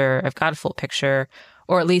to make sure I've got a full picture,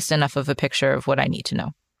 or at least enough of a picture of what I need to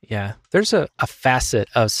know. Yeah, there's a facet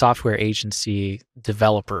of software agency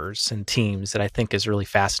developers and teams that I think is really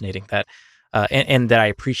fascinating that and that I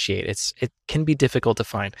appreciate. It can be difficult to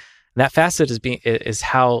find. And that facet is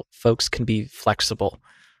how folks can be flexible.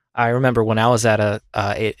 I remember when I was at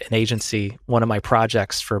an agency, one of my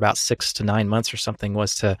projects for about 6 to 9 months or something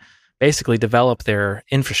was to basically develop their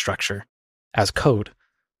infrastructure as code.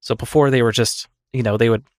 So before they were just, they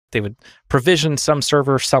would provision some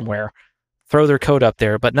server somewhere, throw their code up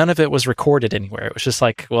there, but none of it was recorded anywhere. It was just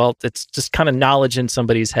like, well, it's just kind of knowledge in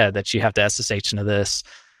somebody's head that you have to SSH into this.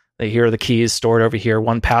 Here are the keys stored over here.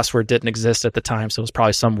 One password didn't exist at the time, so it was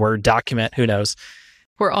probably some Word document. Who knows?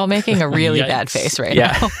 We're all making a really bad face right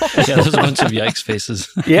now. Yeah, there's a bunch of yikes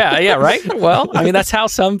faces. Yeah, right? Well, I mean, that's how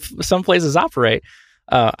some places operate.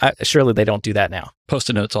 Surely they don't do that now.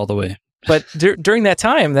 Post-it notes all the way. But during that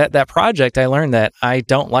time, that project, I learned that I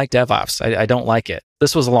don't like DevOps. I don't like it.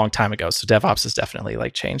 This was a long time ago, so DevOps has definitely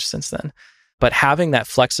changed since then. But having that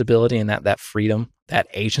flexibility and that freedom, that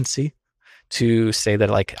agency to say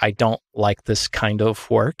that I don't like this kind of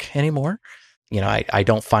work anymore. I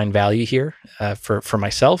don't find value here for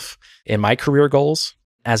myself in my career goals.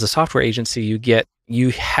 As a software agency, you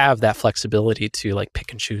have that flexibility to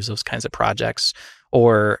pick and choose those kinds of projects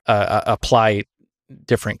or apply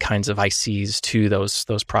different kinds of ICs to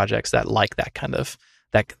those projects that that kind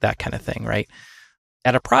of thing, right?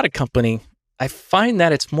 At a product company, I find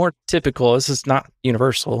that it's more typical. This is not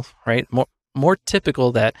universal, right? More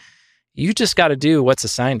typical that you just got to do what's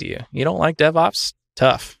assigned to you. You don't like DevOps?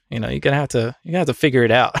 Tough. You're gonna have to figure it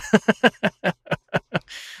out.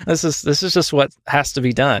 This is just what has to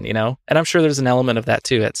be done, And I'm sure there's an element of that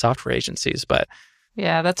too at software agencies, but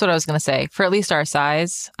yeah, that's what I was going to say. For at least our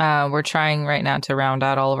size, we're trying right now to round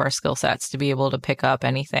out all of our skill sets to be able to pick up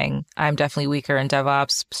anything. I'm definitely weaker in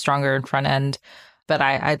DevOps, stronger in front end, but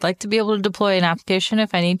I'd like to be able to deploy an application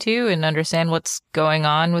if I need to and understand what's going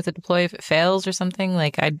on with the deploy if it fails or something.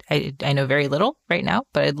 I know very little right now,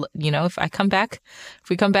 but if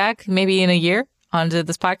we come back maybe in a year onto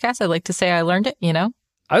this podcast, I'd like to say I learned it.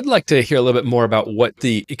 I'd like to hear a little bit more about what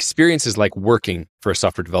the experience is like working for a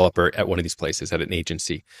software developer at one of these places, at an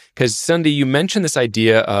agency. Because Sundie, you mentioned this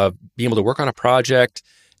idea of being able to work on a project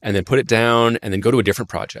and then put it down and then go to a different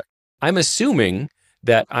project. I'm assuming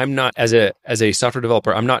that I'm not, as a software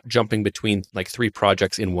developer, I'm not jumping between like 3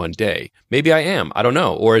 projects in one day. Maybe I am. I don't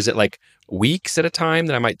know. Or is it like weeks at a time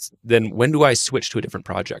that I might, then when do I switch to a different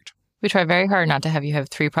project? We try very hard not to have you have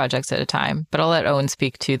 3 projects at a time, but I'll let Owen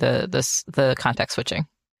speak to the context switching.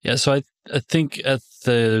 Yeah, so I think at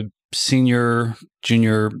the senior,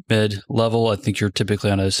 junior, mid level, I think you're typically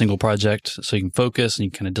on a single project, so you can focus and you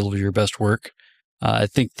kind of deliver your best work. I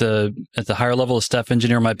think at the higher level, a staff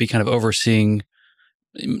engineer might be kind of overseeing,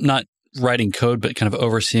 not writing code, but kind of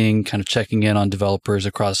overseeing, kind of checking in on developers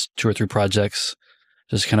across 2 or 3 projects,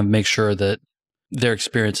 just kind of make sure that their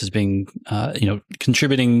experience is being,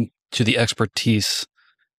 contributing to the expertise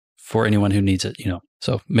for anyone who needs it,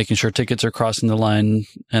 So making sure tickets are crossing the line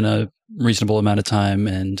in a reasonable amount of time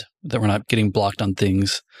and that we're not getting blocked on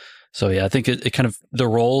things. So yeah, I think it kind of, the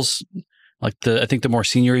roles, I think the more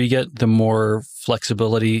senior you get, the more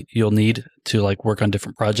flexibility you'll need to like work on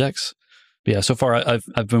different projects. But yeah, so far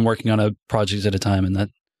I've been working on a project at a time, and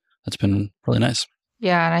that's been really nice.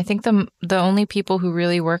 Yeah, and I think the only people who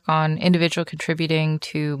really work on individual contributing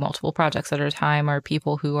to multiple projects at a time are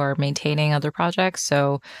people who are maintaining other projects.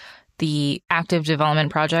 So the active development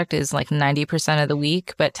project is like 90% of the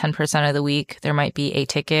week, but 10% of the week, there might be a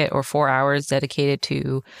ticket or 4 hours dedicated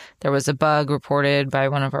to, there was a bug reported by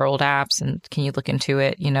one of our old apps, and can you look into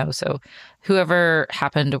it? So whoever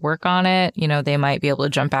happened to work on it, they might be able to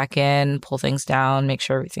jump back in, pull things down, make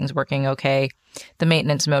sure everything's working okay. The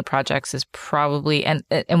maintenance mode projects is probably, and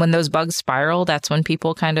when those bugs spiral, that's when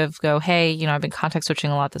people kind of go, hey, I've been context switching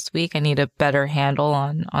a lot this week. I need a better handle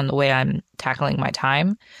on the way I'm tackling my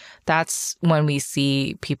time. That's when we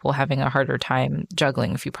see people having a harder time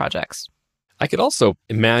juggling a few projects. I could also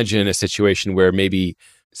imagine a situation where maybe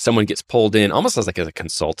someone gets pulled in almost as a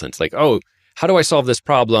consultant, like, oh, how do I solve this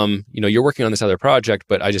problem? You're working on this other project,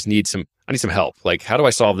 but I need some help. Like, how do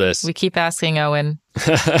I solve this? We keep asking Owen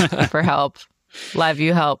for help.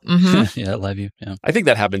 LiveView help. Mm-hmm. Yeah, LiveView. Yeah. I think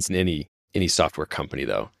that happens in any software company,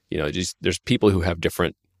 though. There's people who have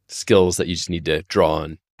different skills that you just need to draw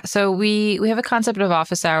on. So we have a concept of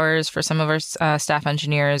office hours for some of our staff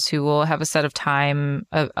engineers who will have a set of time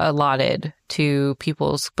allotted to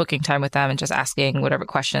people's booking time with them and just asking whatever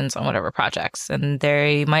questions on whatever projects. And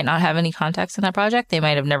they might not have any context in that project. They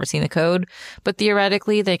might have never seen the code, but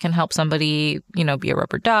theoretically they can help somebody, be a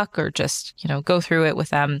rubber duck or just, go through it with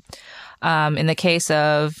them. In the case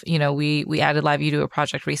of, we added LiveView to a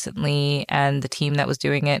project recently, and the team that was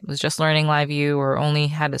doing it was just learning LiveView or only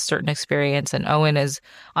had a certain experience. And Owen is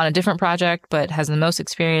on a different project, but has the most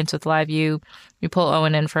experience with LiveView. We pull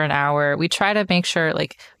Owen in for an hour. We try to make sure,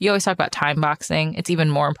 you always talk about time boxing. It's even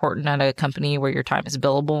more important at a company where your time is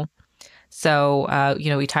billable. So,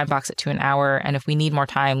 we time box it to an hour. And if we need more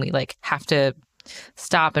time, we have to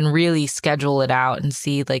stop and really schedule it out and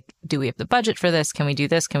see, do we have the budget for this? Can we do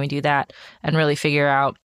this? Can we do that? And really figure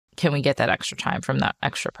out, can we get that extra time from that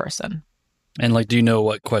extra person? And do you know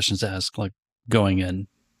what questions to ask, going in?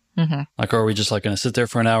 Mm-hmm. Are we just going to sit there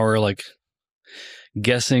for an hour,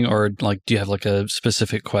 guessing, or do you have a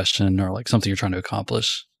specific question or something you're trying to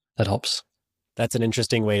accomplish that helps? That's an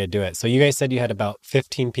interesting way to do it. So you guys said you had about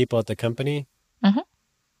 15 people at the company. Mm-hmm.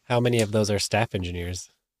 How many of those are staff engineers?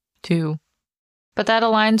 2. But that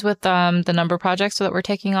aligns with the number of projects that we're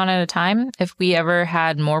taking on at a time. If we ever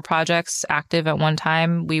had more projects active at one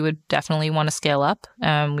time, we would definitely want to scale up.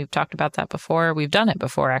 We've talked about that before. We've done it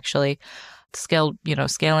before, actually.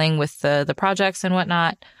 Scaling with the projects and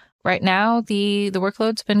whatnot. Right now, the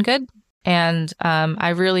workload's been good. And I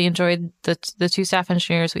really enjoyed the 2 staff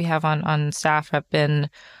engineers we have on staff have been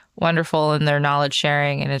wonderful in their knowledge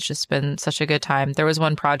sharing, and it's just been such a good time. There was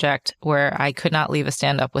one project where I could not leave a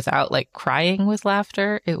stand-up without crying with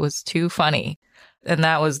laughter. It was too funny. And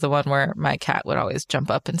that was the one where my cat would always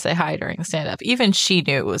jump up and say hi during the stand-up. Even she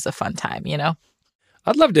knew it was a fun time,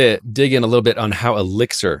 I'd love to dig in a little bit on how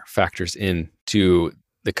Elixir factors into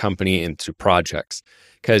the company and to projects,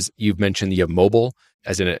 because you've mentioned you have mobile.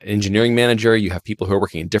 As an engineering manager, you have people who are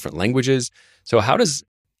working in different languages. So how does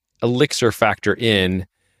Elixir factor in?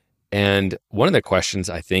 And one of the questions,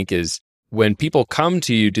 I think, is when people come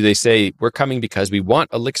to you, do they say, we're coming because we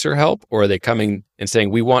want Elixir help? Or are they coming and saying,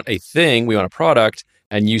 we want a thing, we want a product,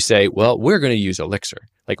 and you say, well, we're going to use Elixir?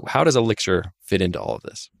 How does Elixir fit into all of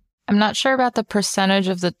this? I'm not sure about the percentage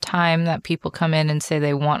of the time that people come in and say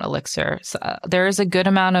they want Elixir. So, there is a good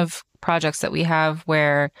amount of projects that we have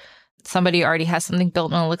where somebody already has something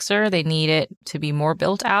built in Elixir, they need it to be more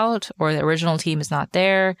built out, or the original team is not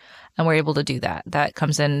there, and we're able to do that. That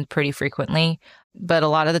comes in pretty frequently. But a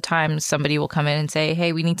lot of the times somebody will come in and say,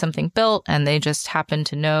 hey, we need something built, and they just happen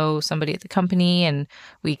to know somebody at the company, and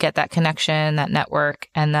we get that connection, that network,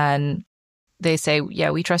 and then they say,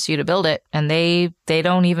 yeah, we trust you to build it. And they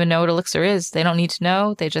don't even know what Elixir is. They don't need to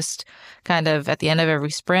know. They just kind of, at the end of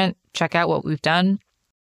every sprint, check out what we've done.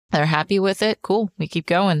 They're happy with it. Cool. We keep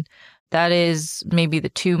going. That is maybe the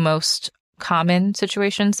two most common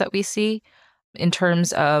situations that we see. In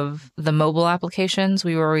terms of the mobile applications,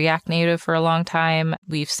 we were React Native for a long time.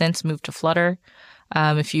 We've since moved to Flutter.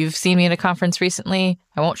 If you've seen me at a conference recently,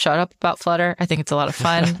 I won't shut up about Flutter. I think it's a lot of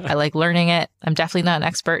fun. I like learning it. I'm definitely not an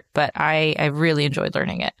expert, but I really enjoyed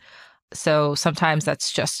learning it. So sometimes that's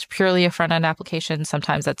just purely a front-end application.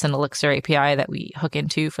 Sometimes that's an Elixir API that we hook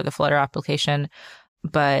into for the Flutter application.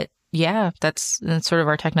 But yeah, that's sort of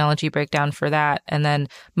our technology breakdown for that. And then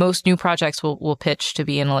most new projects will pitch to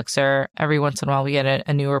be in Elixir. Every once in a while, we get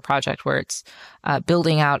a newer project where it's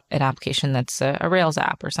building out an application that's a Rails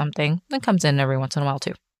app or something. That comes in every once in a while,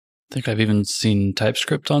 too. I think I've even seen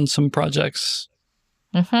TypeScript on some projects.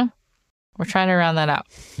 Mm-hmm. We're trying to round that out.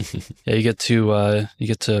 Yeah, you get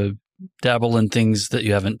to dabble in things that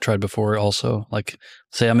you haven't tried before also. Like,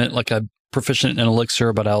 say I'm a proficient in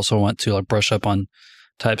Elixir, but I also want to like brush up on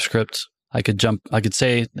TypeScript. I could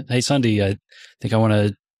say, hey, Sunday, I think I want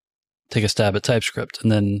to take a stab at TypeScript.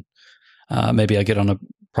 And then maybe I get on a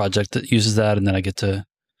project that uses that, and then I get to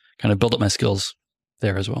kind of build up my skills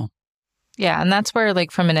there as well. Yeah, and that's where, like,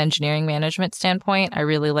 from an engineering management standpoint, I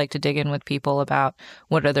really like to dig in with people about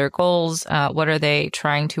what are their goals, what are they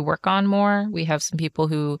trying to work on more. We have some people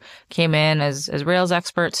who came in as Rails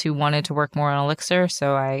experts who wanted to work more on Elixir,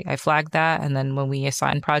 so I flagged that. And then when we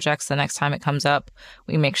assign projects, the next time it comes up,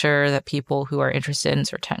 we make sure that people who are interested in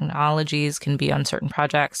certain technologies can be on certain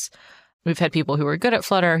projects. We've had people who were good at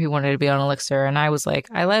Flutter who wanted to be on Elixir, and I was like,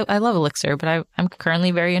 I love Elixir, but I'm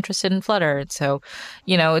currently very interested in Flutter. So,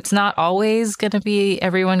 it's not always going to be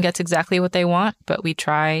everyone gets exactly what they want, but we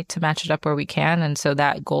try to match it up where we can. And so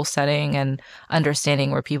that goal setting and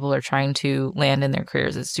understanding where people are trying to land in their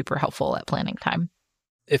careers is super helpful at planning time.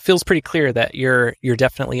 It feels pretty clear that you're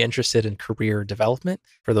definitely interested in career development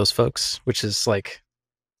for those folks, which is like,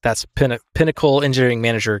 that's pinnacle engineering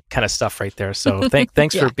manager kind of stuff right there. So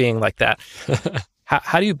thanks for being like that.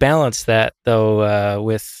 How do you balance that though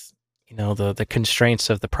with the constraints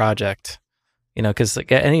of the project? Because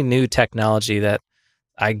like any new technology that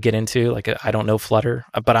I get into, like I don't know Flutter,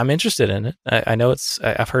 but I'm interested in it. I know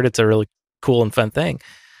I've heard it's a really cool and fun thing,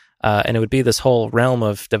 and it would be this whole realm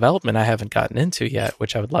of development I haven't gotten into yet,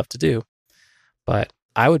 which I would love to do, but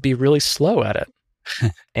I would be really slow at it.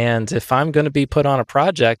 And if I'm going to be put on a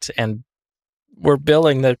project and we're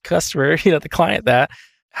billing the customer, the client, that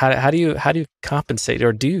how do you compensate,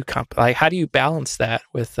 or how do you balance that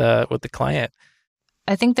with the client?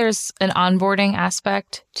 I think there's an onboarding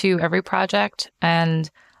aspect to every project,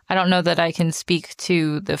 and I don't know that I can speak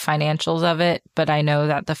to the financials of it, but I know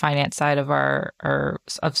that the finance side of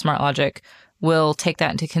of SmartLogic will take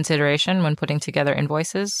that into consideration when putting together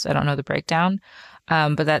invoices. I don't know the breakdown.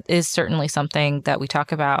 But that is certainly something that we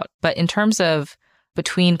talk about. But in terms of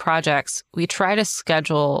between projects, we try to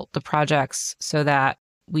schedule the projects so that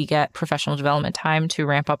we get professional development time to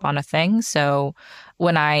ramp up on a thing. So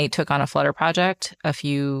when I took on a Flutter project a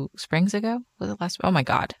few springs ago, was it last? Oh my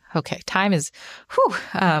God. Okay. Time is,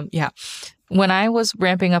 yeah. When I was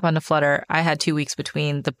ramping up onto Flutter, I had 2 weeks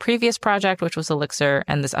between the previous project, which was Elixir,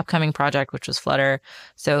 and this upcoming project, which was Flutter.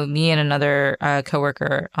 So me and another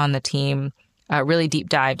coworker on the team really deep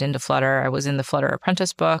dived into Flutter. I was in the Flutter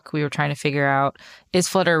Apprentice book. We were trying to figure out, is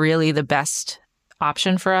Flutter really the best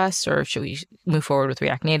option for us, or should we move forward with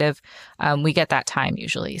React Native? We get that time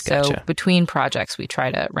usually. So Gotcha. Between projects, we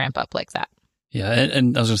try to ramp up like that. Yeah,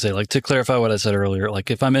 and I was going to say, like, to clarify what I said earlier,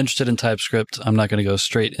 like if I'm interested in TypeScript, I'm not going to go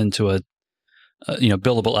straight into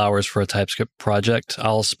billable hours for a TypeScript project.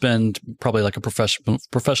 I'll spend probably like a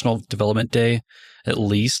professional development day at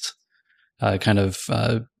least,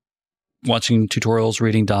 watching tutorials,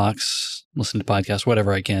 reading docs, listening to podcasts,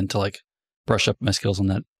 whatever I can to like brush up my skills on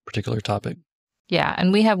that particular topic. Yeah,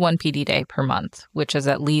 and we have one PD day per month, which is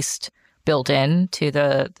at least built in to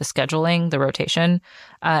the scheduling, the rotation,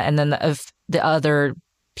 and then the other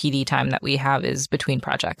PD time that we have is between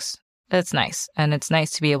projects. That's nice, and it's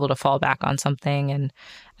nice to be able to fall back on something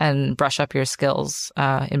and brush up your skills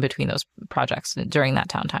in between those projects during that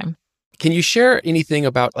downtime. Can you share anything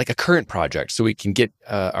about like a current project so we can get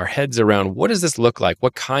our heads around what does this look like?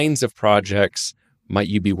 What kinds of projects might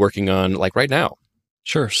you be working on like right now?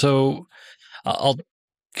 Sure. So I'll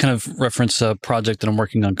kind of reference a project that I'm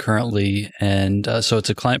working on currently. And so it's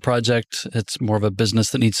a client project. It's more of a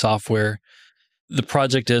business that needs software. The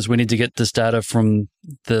project is we need to get this data from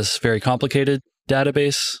this very complicated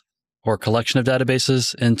database or collection of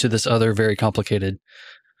databases into this other very complicated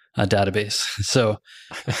database. So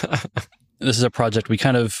this is a project we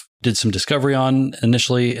kind of did some discovery on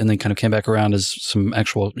initially, and then kind of came back around as some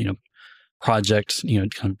actual, project,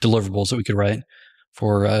 kind of deliverables that we could write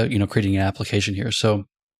for, creating an application here. So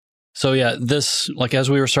yeah, this, like, as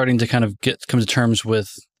we were starting to kind of come to terms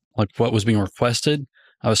with like what was being requested,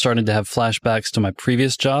 I was starting to have flashbacks to my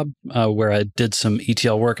previous job where I did some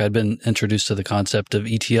ETL work. I'd been introduced to the concept of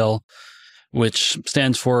ETL, which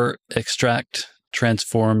stands for extract,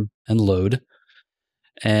 transform, and load.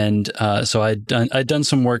 And so I'd done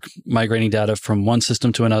some work migrating data from one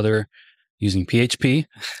system to another using PHP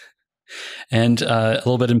and a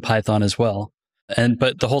little bit in Python as well.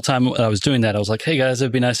 But the whole time I was doing that, I was like, hey guys,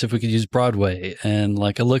 it'd be nice if we could use Broadway and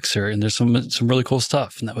like Elixir, and there's some really cool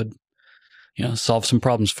stuff, and that would solve some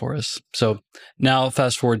problems for us. So now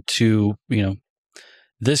fast forward to,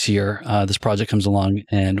 this year, this project comes along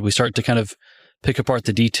and we start to kind of pick apart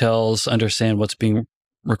the details, understand what's being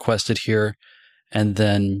requested here. And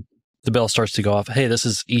then the bell starts to go off. Hey, this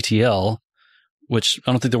is ETL, which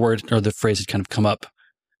I don't think the word or the phrase had kind of come up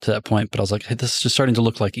to that point, but I was like, hey, this is just starting to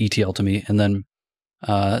look like ETL to me. And then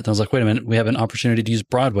I was like, wait a minute, we have an opportunity to use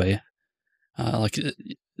Broadway. Like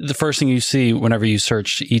the first thing you see whenever you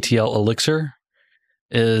search ETL Elixir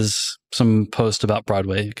is some post about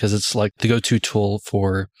Broadway, because it's like the go-to tool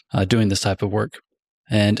for doing this type of work.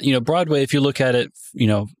 And, Broadway, if you look at it,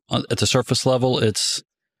 at the surface level,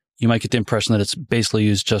 you might get the impression that it's basically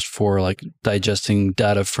used just for like digesting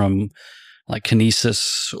data from like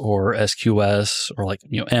Kinesis or SQS or like,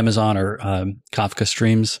 Amazon or Kafka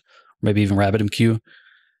streams, maybe even RabbitMQ.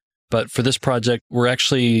 But for this project, we're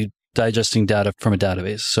actually digesting data from a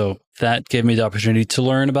database. So that gave me the opportunity to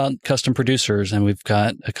learn about custom producers. And we've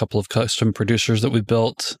got a couple of custom producers that we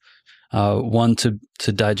built. One to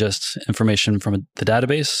digest information from the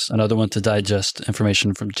database, another one to digest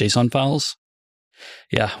information from JSON files.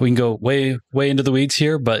 Yeah, we can go way into the weeds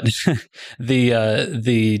here, but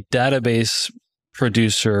the database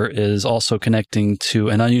producer is also connecting to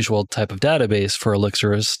an unusual type of database for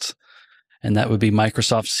Elixirists, and that would be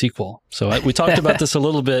Microsoft SQL. So we talked about this a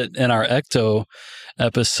little bit in our Ecto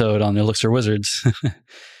episode on the Elixir Wizards,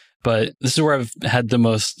 but this is where I've had the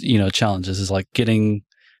most, challenges, is like getting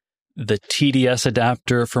the TDS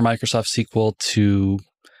adapter for Microsoft SQL to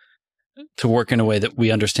work in a way that we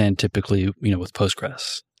understand typically, with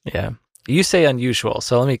Postgres. Yeah. You say unusual.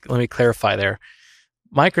 So let me clarify there.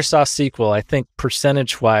 Microsoft SQL, I think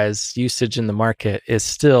percentage-wise, usage in the market is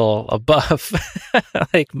still above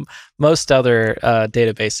like most other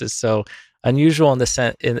databases. So unusual in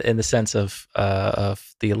the sense of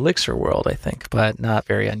the Elixir world, I think, but not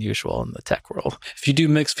very unusual in the tech world. If you do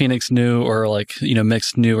mixed Phoenix new or like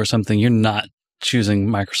mixed new or something, you're not choosing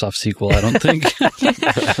Microsoft SQL, I don't think.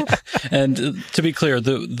 And to be clear,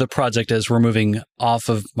 the project is we're moving off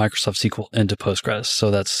of Microsoft SQL into Postgres. So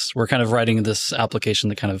we're kind of writing this application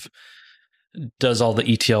that kind of does all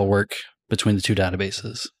the ETL work between the two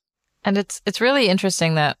databases. And it's really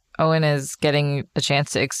interesting that Owen is getting a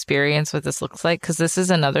chance to experience what this looks like, because this is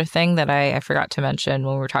another thing that I forgot to mention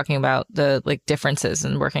when we were talking about the differences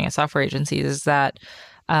in working at software agencies, is that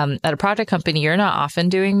at a project company, you're not often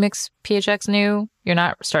doing mixed PHX new. You're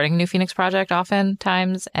not starting a new Phoenix project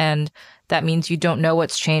oftentimes. And that means you don't know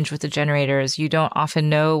what's changed with the generators. You don't often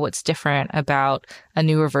know what's different about a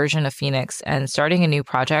newer version of Phoenix. And starting a new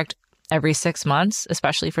project every 6 months,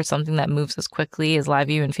 especially for something that moves as quickly as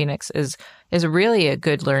LiveView and Phoenix, is really a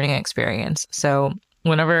good learning experience. So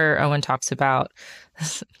whenever Owen talks about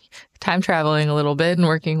time traveling a little bit and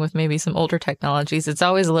working with maybe some older technologies, it's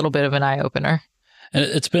always a little bit of an eye-opener. And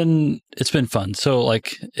it's been fun. So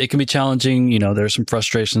like it can be challenging. There's some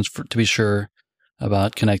frustrations to be sure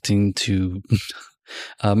about connecting to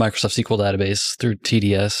Microsoft SQL database through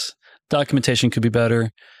TDS. Documentation could be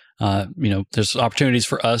better. There's opportunities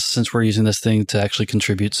for us, since we're using this thing, to actually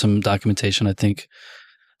contribute some documentation, I think.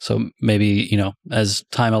 So maybe, as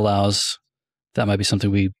time allows, that might be something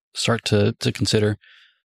we start to consider.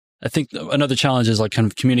 I think another challenge is like kind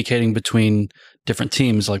of communicating between different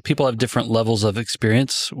teams. Like people have different levels of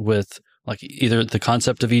experience with like either the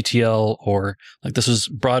concept of ETL or like this is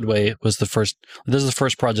the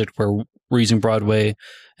first project where we're using Broadway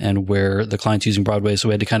and where the client's using Broadway. So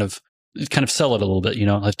we had to kind of sell it a little bit,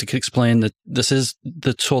 like to explain that this is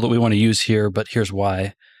the tool that we want to use here, but here's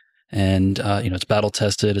why. And, it's battle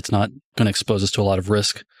tested. It's not going to expose us to a lot of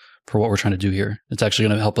risk for what we're trying to do here. It's actually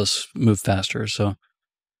going to help us move faster. So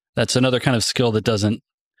That's another kind of skill that doesn't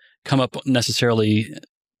come up necessarily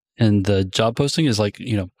in the job posting, is like,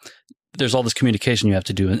 there's all this communication you have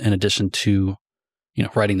to do in addition to,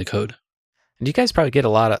 writing the code. And you guys probably get a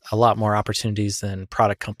lot more opportunities than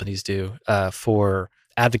product companies do for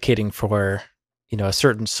advocating for, a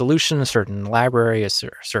certain solution, a certain library, a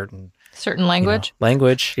certain language.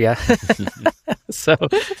 Language, yeah. So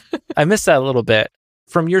I miss that a little bit.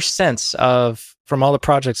 From your sense from all the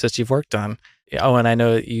projects that you've worked on, and I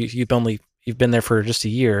know you've been there for just a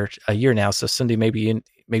year now. So Cindy, maybe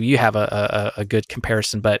you have a good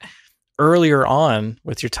comparison, but earlier on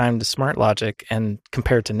with your time to SmartLogic and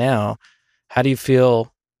compared to now, how do you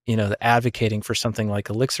feel, the advocating for something like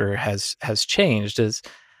Elixir has changed?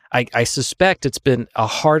 I suspect it's been a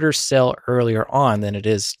harder sell earlier on than it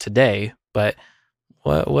is today, but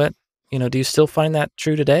what do you still find that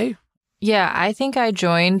true today? Yeah, I think I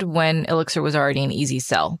joined when Elixir was already an easy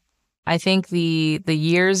sell. I think the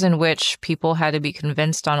years in which people had to be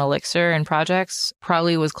convinced on Elixir and projects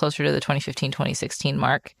probably was closer to the 2015, 2016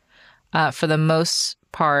 mark. For the most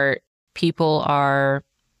part, people are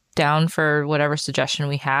down for whatever suggestion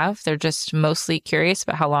we have. They're just mostly curious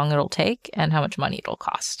about how long it'll take and how much money it'll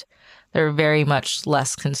cost. They're very much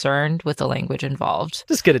less concerned with the language involved.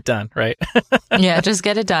 Just get it done, right? Yeah, just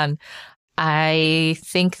get it done. I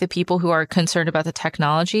think the people who are concerned about the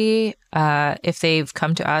technology, if they've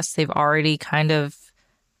come to us, they're already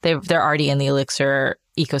in the Elixir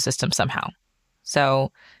ecosystem somehow.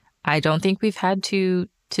 So I don't think we've had to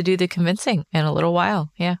do the convincing in a little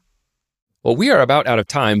while. Yeah. Well, we are about out of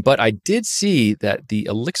time, but I did see that the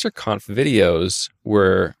ElixirConf videos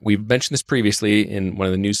we mentioned this previously in one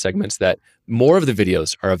of the news segments, that more of the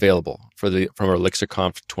videos are available from our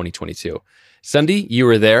ElixirConf 2022. Sunday, you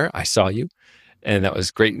were there. I saw you. And that was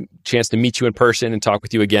a great chance to meet you in person and talk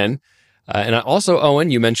with you again. And also, Owen,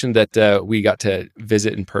 you mentioned that we got to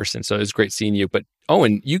visit in person. So it was great seeing you. But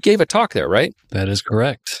Owen, you gave a talk there, right? That is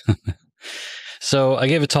correct. So I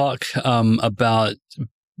gave a talk about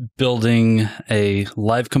building a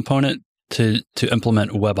live component to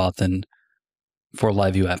implement WebAuthn for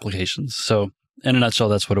live view applications. So in a nutshell,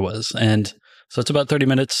 that's what it was. And so it's about 30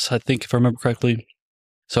 minutes, I think, if I remember correctly.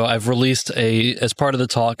 So I've released as part of the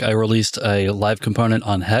talk, I released a live component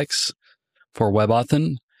on Hex for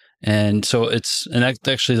WebAuthn. And so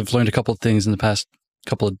actually I've learned a couple of things in the past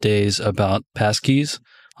couple of days about passkeys.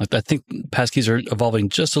 Like, I think passkeys are evolving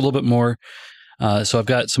just a little bit more. So I've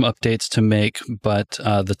got some updates to make, but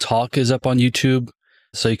the talk is up on YouTube.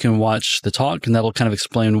 So you can watch the talk, and that'll kind of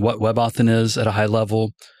explain what WebAuthn is at a high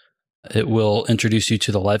level. It will introduce you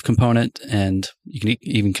to the live component, and you can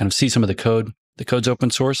even kind of see some of the code. The code's open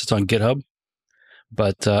source. It's on GitHub.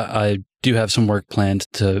 But I do have some work planned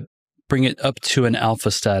to bring it up to an alpha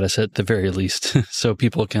status at the very least, so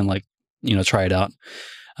people can try it out.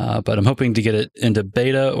 But I'm hoping to get it into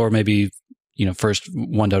beta, or maybe, first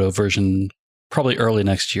 1.0 version probably early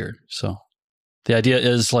next year. So the idea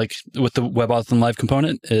is, like, with the WebAuthn live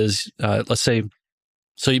component is, let's say,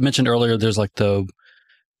 so you mentioned earlier, there's like the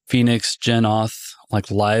Phoenix GenAuth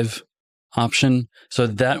live option. So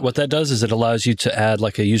what that does is it allows you to add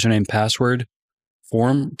like a username password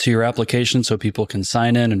form to your application, so people can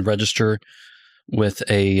sign in and register with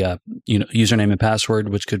a username and password,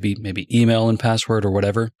 which could be maybe email and password or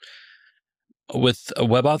whatever. With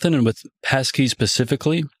WebAuthn and with Passkey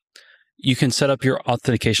specifically, you can set up your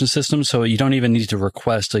authentication system so you don't even need to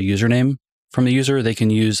request a username from the user. They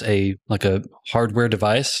can use a hardware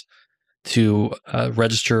device to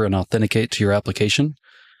register and authenticate to your application.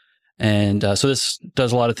 And so this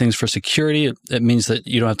does a lot of things for security. It means that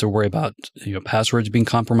you don't have to worry about passwords being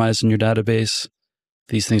compromised in your database.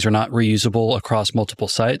 These things are not reusable across multiple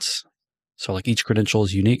sites. So each credential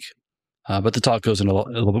is unique. But the talk goes into a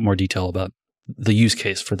little bit more detail about the use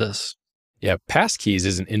case for this. Yeah, passkeys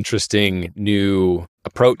is an interesting new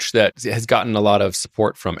approach that has gotten a lot of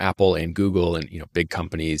support from Apple and Google and big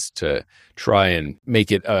companies to try and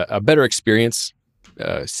make it a better experience,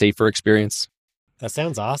 safer experience. That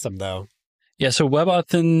sounds awesome, though. Yeah, so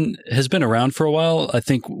WebAuthn has been around for a while. I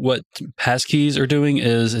think what passkeys are doing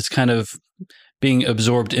is it's kind of being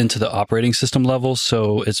absorbed into the operating system level,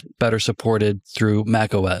 so it's better supported through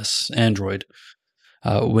Mac OS, Android,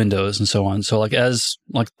 Windows, and so on. So as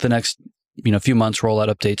the next few months roll out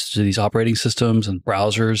updates to these operating systems and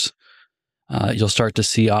browsers, you'll start to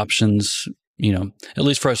see options, at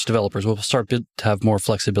least for us developers, we'll start to have more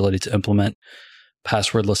flexibility to implement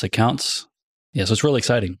passwordless accounts. Yeah, so it's really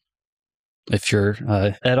exciting if you're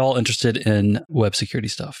at all interested in web security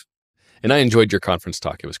stuff. And I enjoyed your conference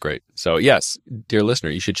talk. It was great. So yes, dear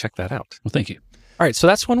listener, you should check that out. Well, thank you. All right, so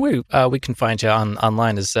that's one way we can find you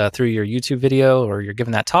online is through your YouTube video or you're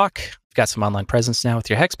giving that talk. You've got some online presence now with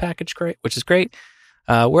your Hex package, which is great.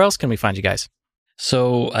 Where else can we find you guys?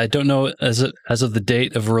 So I don't know as of the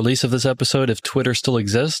date of release of this episode if Twitter still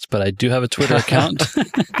exists, but I do have a Twitter account.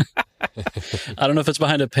 I don't know if it's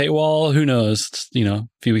behind a paywall. Who knows? It's, a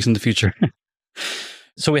few weeks in the future.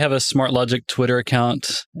 So we have a Smart Logic Twitter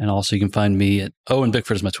account, and also you can find me at Owen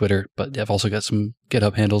Bickford is my Twitter, but I've also got some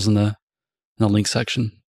GitHub handles in the link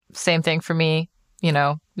section. Same thing for me.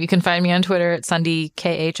 You can find me on Twitter at Sunday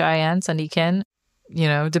K-H-I-N, Sunday Kin.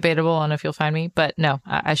 Debatable on if you'll find me, but no,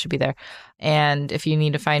 I should be there. And if you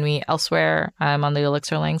need to find me elsewhere, I'm on the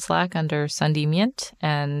Elixir Lang Slack under Sunday Mint.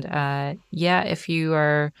 And if you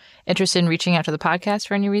are interested in reaching out to the podcast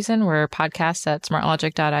for any reason, we're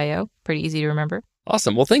podcasts@smartlogic.io. Pretty easy to remember.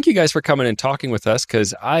 Awesome. Well, thank you guys for coming and talking with us,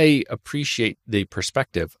 because I appreciate the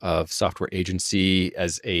perspective of software agency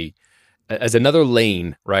as another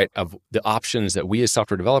lane, right, of the options that we as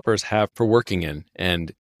software developers have for working in.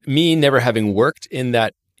 And me never having worked in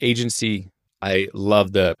that agency, I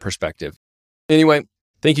love the perspective. Anyway,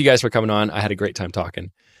 thank you guys for coming on. I had a great time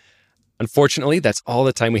talking. Unfortunately, that's all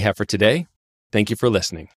the time we have for today. Thank you for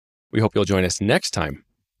listening. We hope you'll join us next time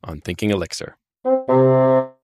on Thinking Elixir.